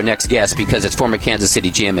has, thank our next guest, because it's former Kansas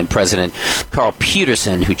City GM and president Carl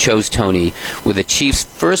Peterson who chose Tony with a Chiefs'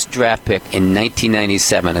 first draft pick in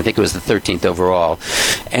 1997. I think it was the 13th overall,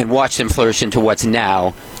 and watched him flourish into what's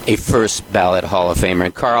now a first ballot Hall of Famer.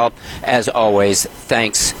 And Carl, as always,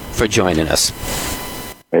 thanks for joining us.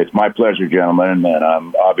 It's my pleasure, gentlemen, and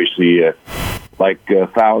I'm obviously, like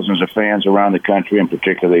thousands of fans around the country, and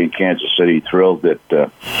particularly in Kansas City, thrilled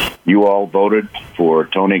that you all voted for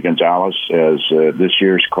Tony Gonzalez as this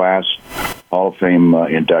year's class Hall of Fame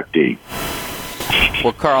inductee.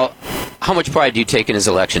 Well, Carl, how much pride do you take in his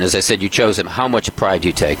election? As I said, you chose him. How much pride do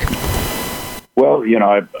you take? Well, you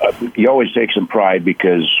know, you always take some pride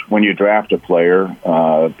because when you draft a player,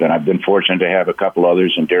 and I've been fortunate to have a couple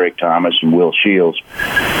others, and Derek Thomas and Will Shields,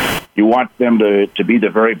 you want them to be the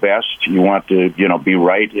very best. You want to, be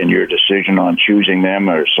right in your decision on choosing them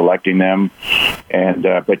or selecting them, and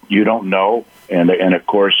but you don't know. And of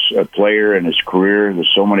course, a player in his career,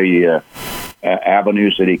 there's so many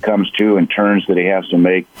avenues that he comes to and turns that he has to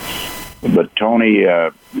make. But Tony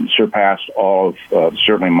surpassed all of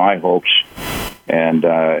certainly my hopes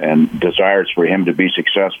and desires for him to be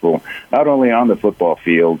successful, not only on the football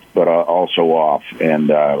field, but also off.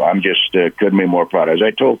 And I'm just couldn't be more proud. As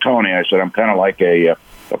I told Tony, I said, I'm kind of like a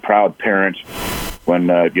proud parent when,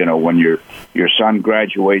 when your son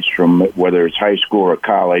graduates from whether it's high school or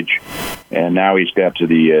college, and now he's got to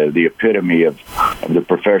the epitome of the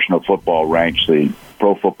professional football ranks, the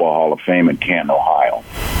Pro Football Hall of Fame in Canton, Ohio.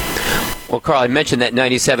 Well, Carl, I mentioned that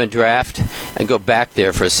 97 draft, and go back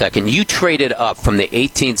there for a second. You traded up from the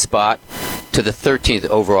 18th spot to the 13th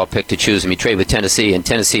overall pick to choose him. You traded with Tennessee, and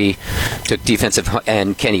Tennessee took defensive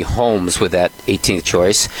end Kenny Holmes with that 18th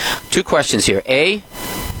choice. 2 questions here. A,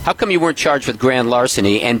 how come you weren't charged with grand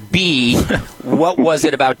larceny? And B, what was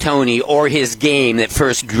it about Tony or his game that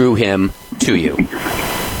first drew him to you?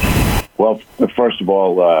 Well, first of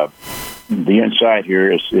all, the inside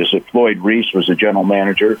here is that Floyd Reese was the general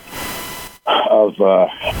manager of,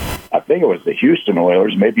 I think it was the Houston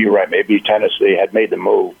Oilers. Maybe you're right. Maybe Tennessee had made the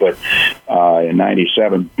move, but in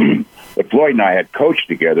 '97, but Floyd and I had coached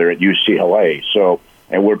together at UCLA. So,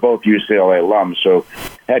 and we're both UCLA alums. So,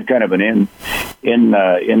 had kind of an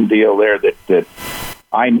in deal there that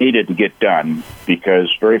I needed to get done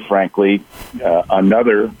because, very frankly,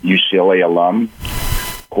 another UCLA alum,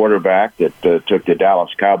 quarterback that took the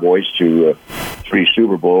Dallas Cowboys to 3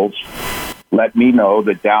 Super Bowls, let me know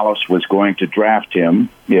that Dallas was going to draft him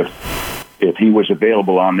if he was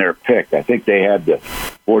available on their pick. I think they had the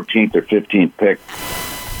 14th or 15th pick.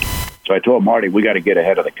 So I told Marty, we got to get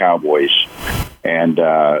ahead of the Cowboys.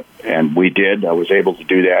 And we did. I was able to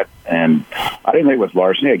do that. And I didn't think it was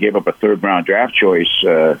larceny. I gave up a 3rd-round draft choice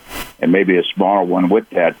and maybe a smaller one with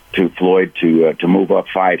that to Floyd to move up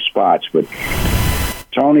 5 spots. But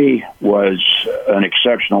Tony was an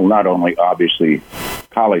exceptional, not only obviously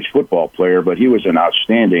college football player, but he was an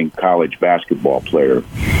outstanding college basketball player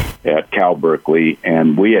at Cal Berkeley.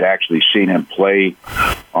 And we had actually seen him play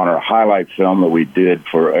on our highlight film that we did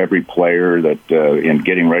for every player that in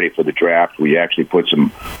getting ready for the draft. We actually put some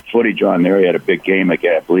footage on there. He had a big game, I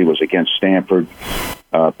believe it was against Stanford,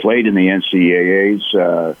 played in the NCAA's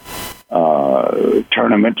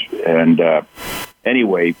tournament. And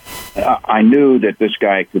anyway, I knew that this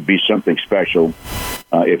guy could be something special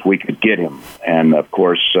if we could get him. And of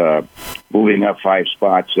course, moving up 5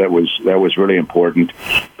 spots, that was really important.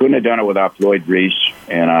 Couldn't have done it without Floyd Reese,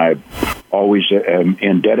 and I always am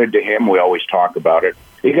indebted to him. We always talk about it.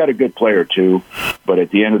 He got a good player too, but at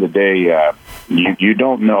the end of the day, you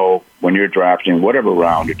don't know when you're drafting, whatever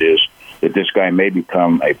round it is, that this guy may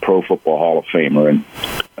become a Pro Football Hall of Famer,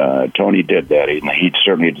 and Tony did that. He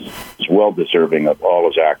certainly is well deserving of all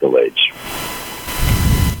his accolades.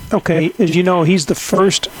 Okay, as you know, he's the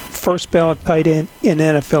first ballot tight end in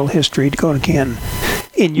NFL history to go to Canton.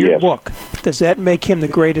 In your book, does that make him the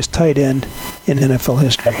greatest tight end in NFL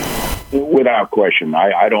history? Without question.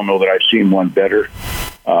 I don't know that I've seen one better.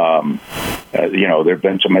 There have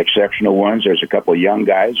been some exceptional ones. There's a couple of young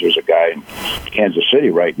guys. There's a guy in Kansas City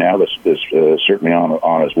right now that's certainly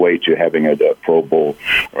on his way to having a Pro Bowl,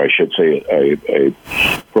 or I should say a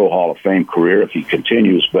Pro Hall of Fame career if he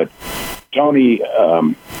continues. But Tony,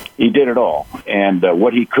 he did it all. And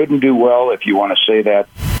what he couldn't do well, if you want to say that,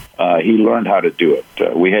 he learned how to do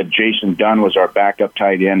it. We had Jason Dunn was our backup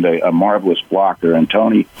tight end, a marvelous blocker, and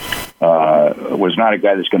Tony was not a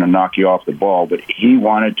guy that's going to knock you off the ball, but he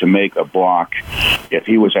wanted to make a block if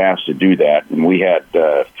he was asked to do that. And we had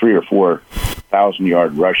 3,000 or 4,000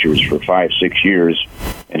 yard rushers for 5-6 years,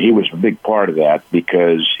 and he was a big part of that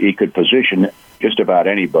because he could position just about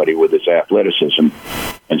anybody with his athleticism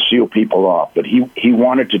and seal people off. But he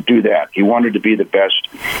wanted to do that. He wanted to be the best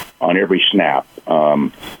on every snap.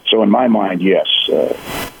 So in my mind, yes,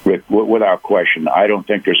 Rick, without question, I don't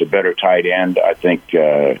think there's a better tight end. I think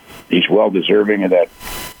he's well deserving of that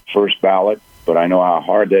first ballot, but I know how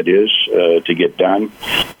hard that is to get done,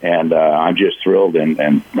 and I'm just thrilled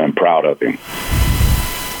and proud of him.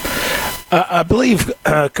 I believe,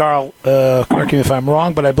 Carl, correct me if I'm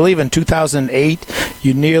wrong, but I believe in 2008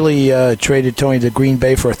 you nearly traded Tony to Green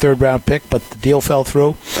Bay for a third-round pick, but the deal fell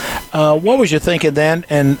through. What was your thinking then,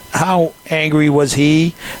 and how angry was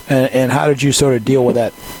he, and how did you sort of deal with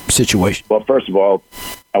that situation? Well, first of all,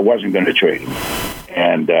 I wasn't going to trade him,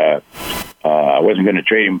 and I wasn't going to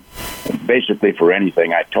trade him basically for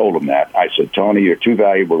anything. I told him that. I said, Tony, you're too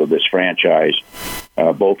valuable to this franchise,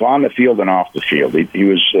 both on the field and off the field. He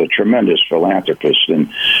was a tremendous philanthropist, and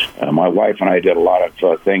my wife and I did a lot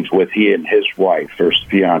of things with he and his wife, first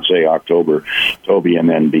fiancée, October, Toby, and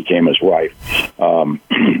then became his wife.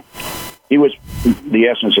 He was the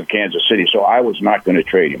essence of Kansas City, so I was not going to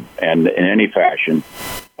trade him in any fashion.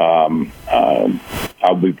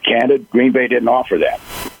 I'll be candid, Green Bay didn't offer that.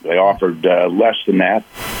 They offered less than that,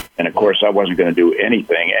 and of course I wasn't going to do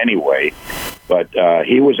anything anyway. But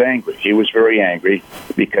he was angry. He was very angry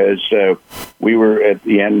because we were at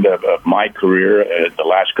the end of my career. The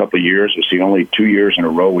last couple of years, it's the only 2 years in a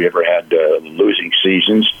row we ever had losing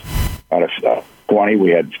seasons. Out of 20, we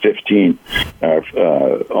had 15,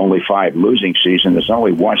 only 5 losing seasons. It's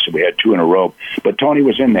only once that we had 2 in a row. But Tony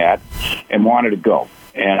was in that and wanted to go.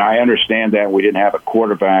 And I understand that. We didn't have a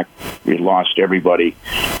quarterback. We lost everybody.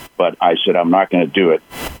 But I said, I'm not going to do it.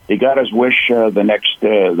 He got his wish the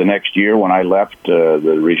next year when I left.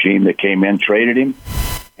 The regime that came in traded him.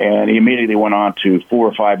 And he immediately went on to 4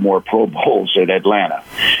 or 5 more Pro Bowls at Atlanta.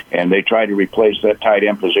 And they tried to replace that tight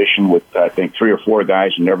end position with, I think, 3 or 4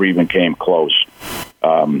 guys and never even came close.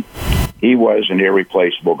 He was an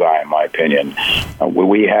irreplaceable guy, in my opinion.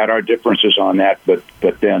 We had our differences on that, but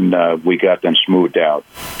then we got them smoothed out.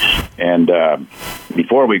 And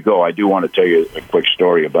before we go, I do want to tell you a quick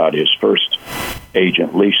story about his first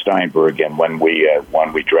agent, Lee Steinberg, and when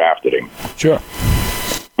we drafted him. Sure.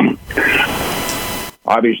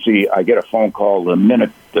 Obviously, I get a phone call the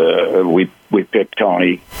minute we picked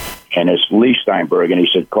Tony, and it's Lee Steinberg, and he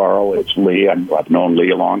said, Carl, it's Lee. I've known Lee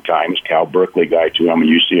a long time. He's a Cal Berkeley guy, too. I'm a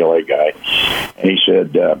UCLA guy. And he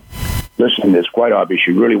said, listen, it's quite obvious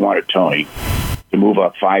you really wanted Tony to move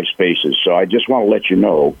up 5 spaces, so I just want to let you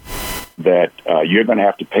know that you're going to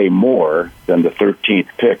have to pay more than the 13th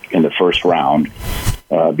pick in the first round.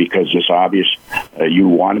 Because it's obvious you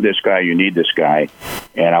wanted this guy, you need this guy,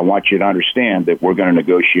 and I want you to understand that we're going to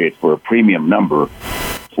negotiate for a premium number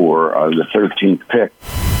for the 13th pick.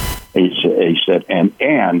 He said,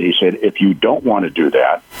 and he said, if you don't want to do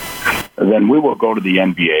that, then we will go to the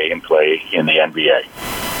NBA and play in the NBA.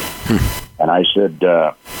 And I said,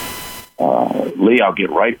 Lee, I'll get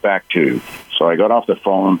right back to you. So I got off the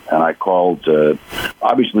phone and I called.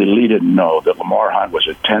 Obviously, Lee didn't know that Lamar Hunt was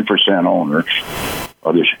a 10% owner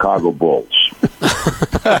of the Chicago Bulls.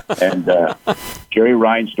 And Jerry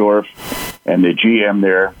Reinsdorf and the GM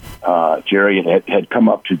there, Jerry had come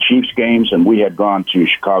up to Chiefs games, and we had gone to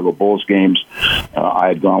Chicago Bulls games. I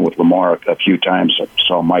had gone with Lamar a few times. I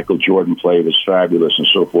saw Michael Jordan play. It was fabulous and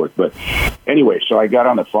so forth. But anyway, so I got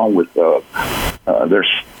on the phone with their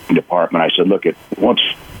department. I said, look, at once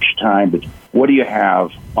time, but what do you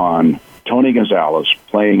have on Tony Gonzalez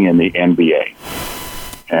playing in the NBA?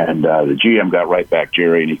 And the GM got right back,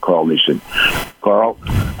 Jerry, and he called and he said, Carl,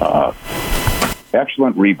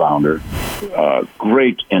 excellent rebounder,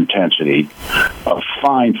 great intensity, a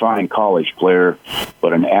fine college player,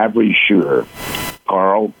 but an average shooter.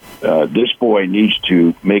 Carl, this boy needs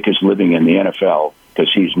to make his living in the NFL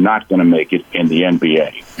because he's not going to make it in the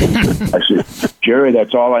NBA. I said, Jerry,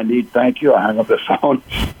 that's all I need. Thank you. I hung up the phone.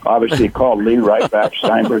 Obviously, called Lee right back.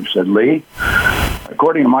 Steinberg said, Lee,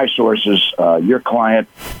 according to my sources, your client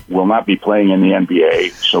will not be playing in the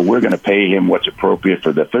NBA, so we're going to pay him what's appropriate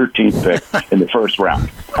for the 13th pick in the first round.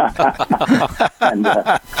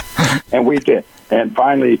 And we did. And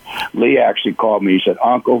finally, Lee actually called me. He said,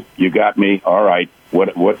 Uncle, you got me. All right.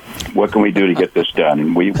 What can we do to get this done?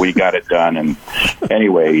 And we got it done. And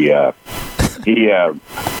anyway,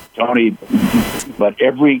 Tony, but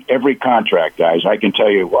every contract, guys, I can tell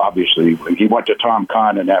you, obviously, he went to Tom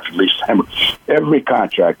Condon after Lee Steinberg. Every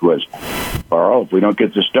contract was, Carl, if we don't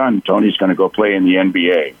get this done, Tony's going to go play in the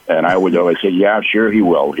NBA. And I would always say, yeah, sure he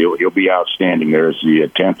will. He'll be outstanding there as the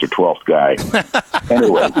 10th or 12th guy.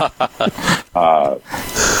 Anyway,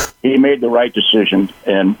 he made the right decision.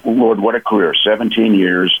 And, Lord, what a career. 17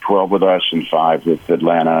 years, 12 with us and 5 with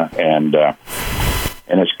Atlanta. And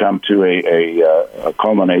it's come to a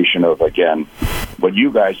culmination of, again, what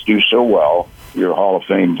you guys do so well, your Hall of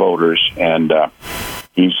Fame voters. And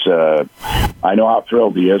he's, I know how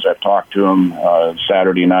thrilled he is. I've talked to him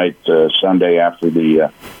Saturday night, Sunday after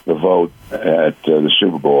the vote at the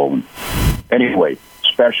Super Bowl. And anyway,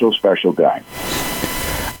 special guy.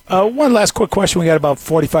 One last quick question. We got about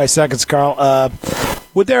 45 seconds, Carl.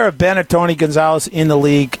 Would there have been a Tony Gonzalez in the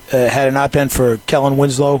league had it not been for Kellen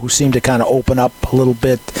Winslow, who seemed to kind of open up a little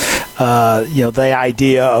bit, the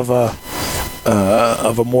idea of a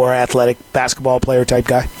more athletic basketball player type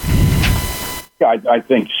guy? Yeah, I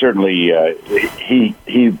think certainly he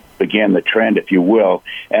began the trend, if you will.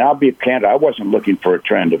 And I'll be candid, I wasn't looking for a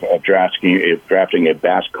trend of drafting a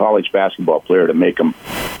college basketball player to make him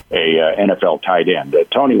a NFL tight end.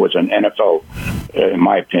 Tony was an NFL, in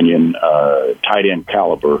my opinion, tight end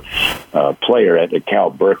caliber player at Cal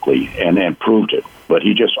Berkeley and proved it. But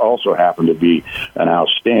he just also happened to be an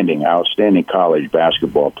outstanding college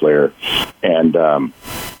basketball player. And, to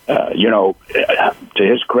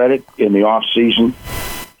his credit, in the off season,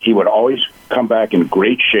 he would always come back in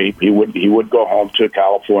great shape. He would go home to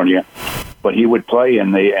California, but he would play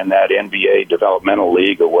in that NBA developmental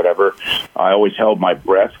league or whatever. I always held my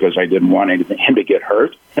breath because I didn't want him to get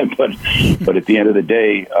hurt. but at the end of the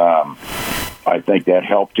day, I think that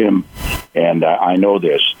helped him. And I know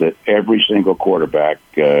this, that every single quarterback,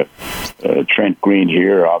 Trent Green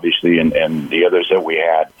here, obviously, and the others that we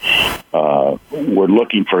had, were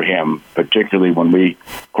looking for him, particularly when we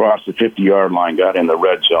crossed the 50-yard line, got in the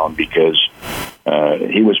red zone, because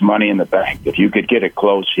he was money in the bank. If you could get it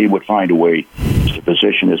close, he would find a way to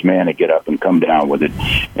position his man to get up and come down with it.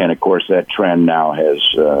 And, of course, that trend now has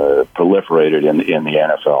proliferated in the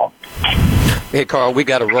NFL. Hey, Carl, we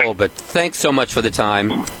got to roll, but thanks so much for the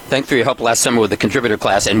time. Thanks for your help last summer with the contributor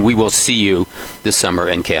class, and we will see you this summer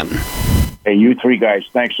in Canton. Hey, you three guys,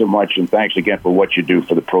 thanks so much, and thanks again for what you do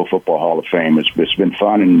for the Pro Football Hall of Fame. It's been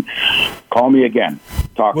fun, and call me again.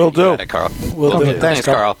 We'll do. Carl. We'll do. Thanks,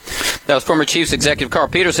 Carl. That was former Chiefs executive Carl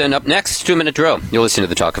Peterson. Up next, 2-Minute Drill. You'll listen to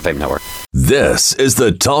the Talk of Fame Network. This is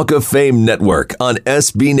the Talk of Fame Network on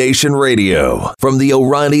SB Nation Radio. From the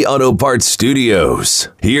O'Reilly Auto Parts Studios,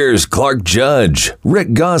 here's Clark Judge,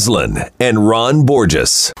 Rick Goslin, and Ron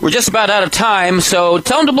Borges. We're just about out of time, so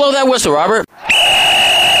tell them to blow that whistle, Robert.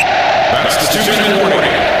 That's the 2-minute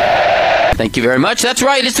warning. Thank you very much. That's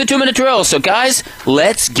right, it's the 2-Minute Drill. So, guys,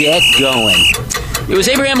 let's get going. It was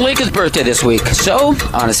Abraham Lincoln's birthday this week. So,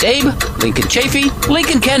 Honest Abe, Lincoln Chafee,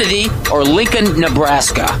 Lincoln Kennedy, or Lincoln,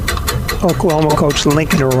 Nebraska? Oklahoma coach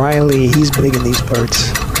Lincoln Riley. He's big in these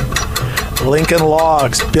parts. Lincoln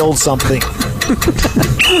Logs. Build something.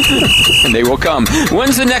 And they will come.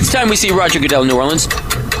 When's the next time we see Roger Goodell in New Orleans?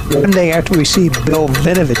 One day after we see Bill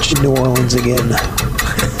Vinovich in New Orleans again.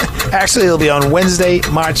 Actually, it'll be on Wednesday,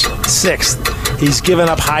 March 6th. He's given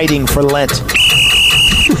up hiding for Lent.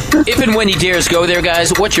 If and when he dares go there,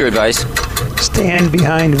 guys, what's your advice? Stand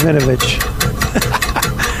behind Vinovich.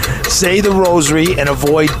 Say the rosary and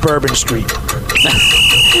avoid Bourbon Street.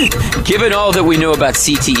 Given all that we know about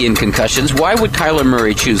CTE and concussions, why would Kyler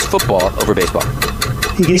Murray choose football over baseball?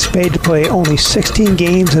 He gets paid to play only 16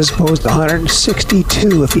 games as opposed to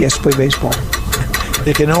 162 if he has to play baseball.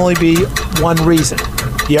 There can only be one reason.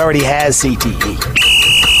 He already has CTE.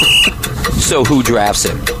 So who drafts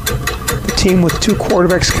him? The team with 2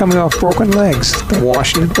 quarterbacks coming off broken legs, the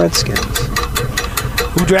Washington Redskins.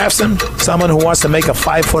 Who drafts him? Someone who wants to make a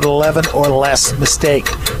 5'11" or less mistake.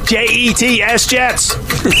 Jets, Jets.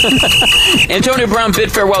 Antonio Brown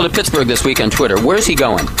bid farewell to Pittsburgh this week on Twitter. Where's he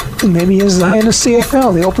going? Maybe he's in the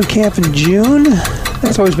CFL, the open camp in June.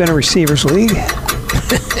 That's always been a receivers league.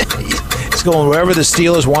 He's going wherever the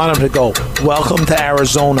Steelers want him to go. Welcome to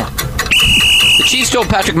Arizona. The Chiefs told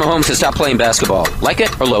Patrick Mahomes to stop playing basketball. Like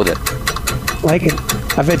it or loathe it? Like it.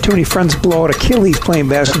 I've had too many friends blow out Achilles playing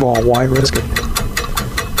basketball. Why risk it?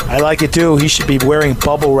 I like it too. He should be wearing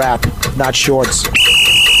bubble wrap, not shorts.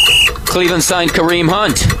 Cleveland signed Kareem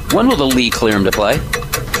Hunt. When will the league clear him to play?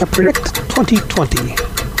 I predict 2020.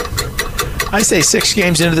 I say 6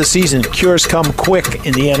 games into the season, cures come quick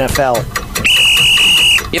in the NFL.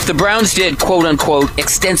 If the Browns did, quote-unquote,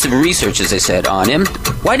 extensive research, as they said, on him,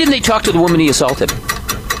 why didn't they talk to the woman he assaulted?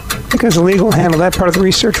 Because the league will handle that part of the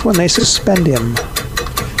research when they suspend him.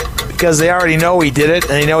 Because they already know he did it,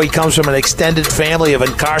 and they know he comes from an extended family of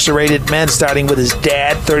incarcerated men, starting with his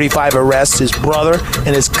dad, 35 arrests, his brother,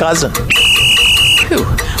 and his cousin. Whew.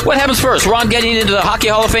 What happens first, Ron getting into the Hockey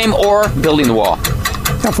Hall of Fame or building the wall?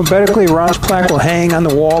 Alphabetically, Ron's plaque will hang on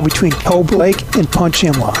the wall between Toe Blake and Punch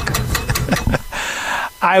Imlock.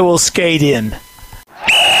 I will skate in. That's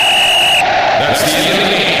the end of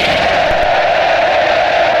the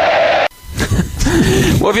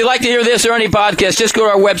game. Well, if you'd like to hear this or any podcast, just go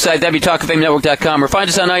to our website, WTalkOfFameNetwork.com, or find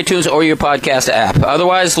us on iTunes or your podcast app.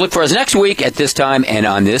 Otherwise, look for us next week at this time and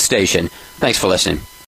on this station. Thanks for listening.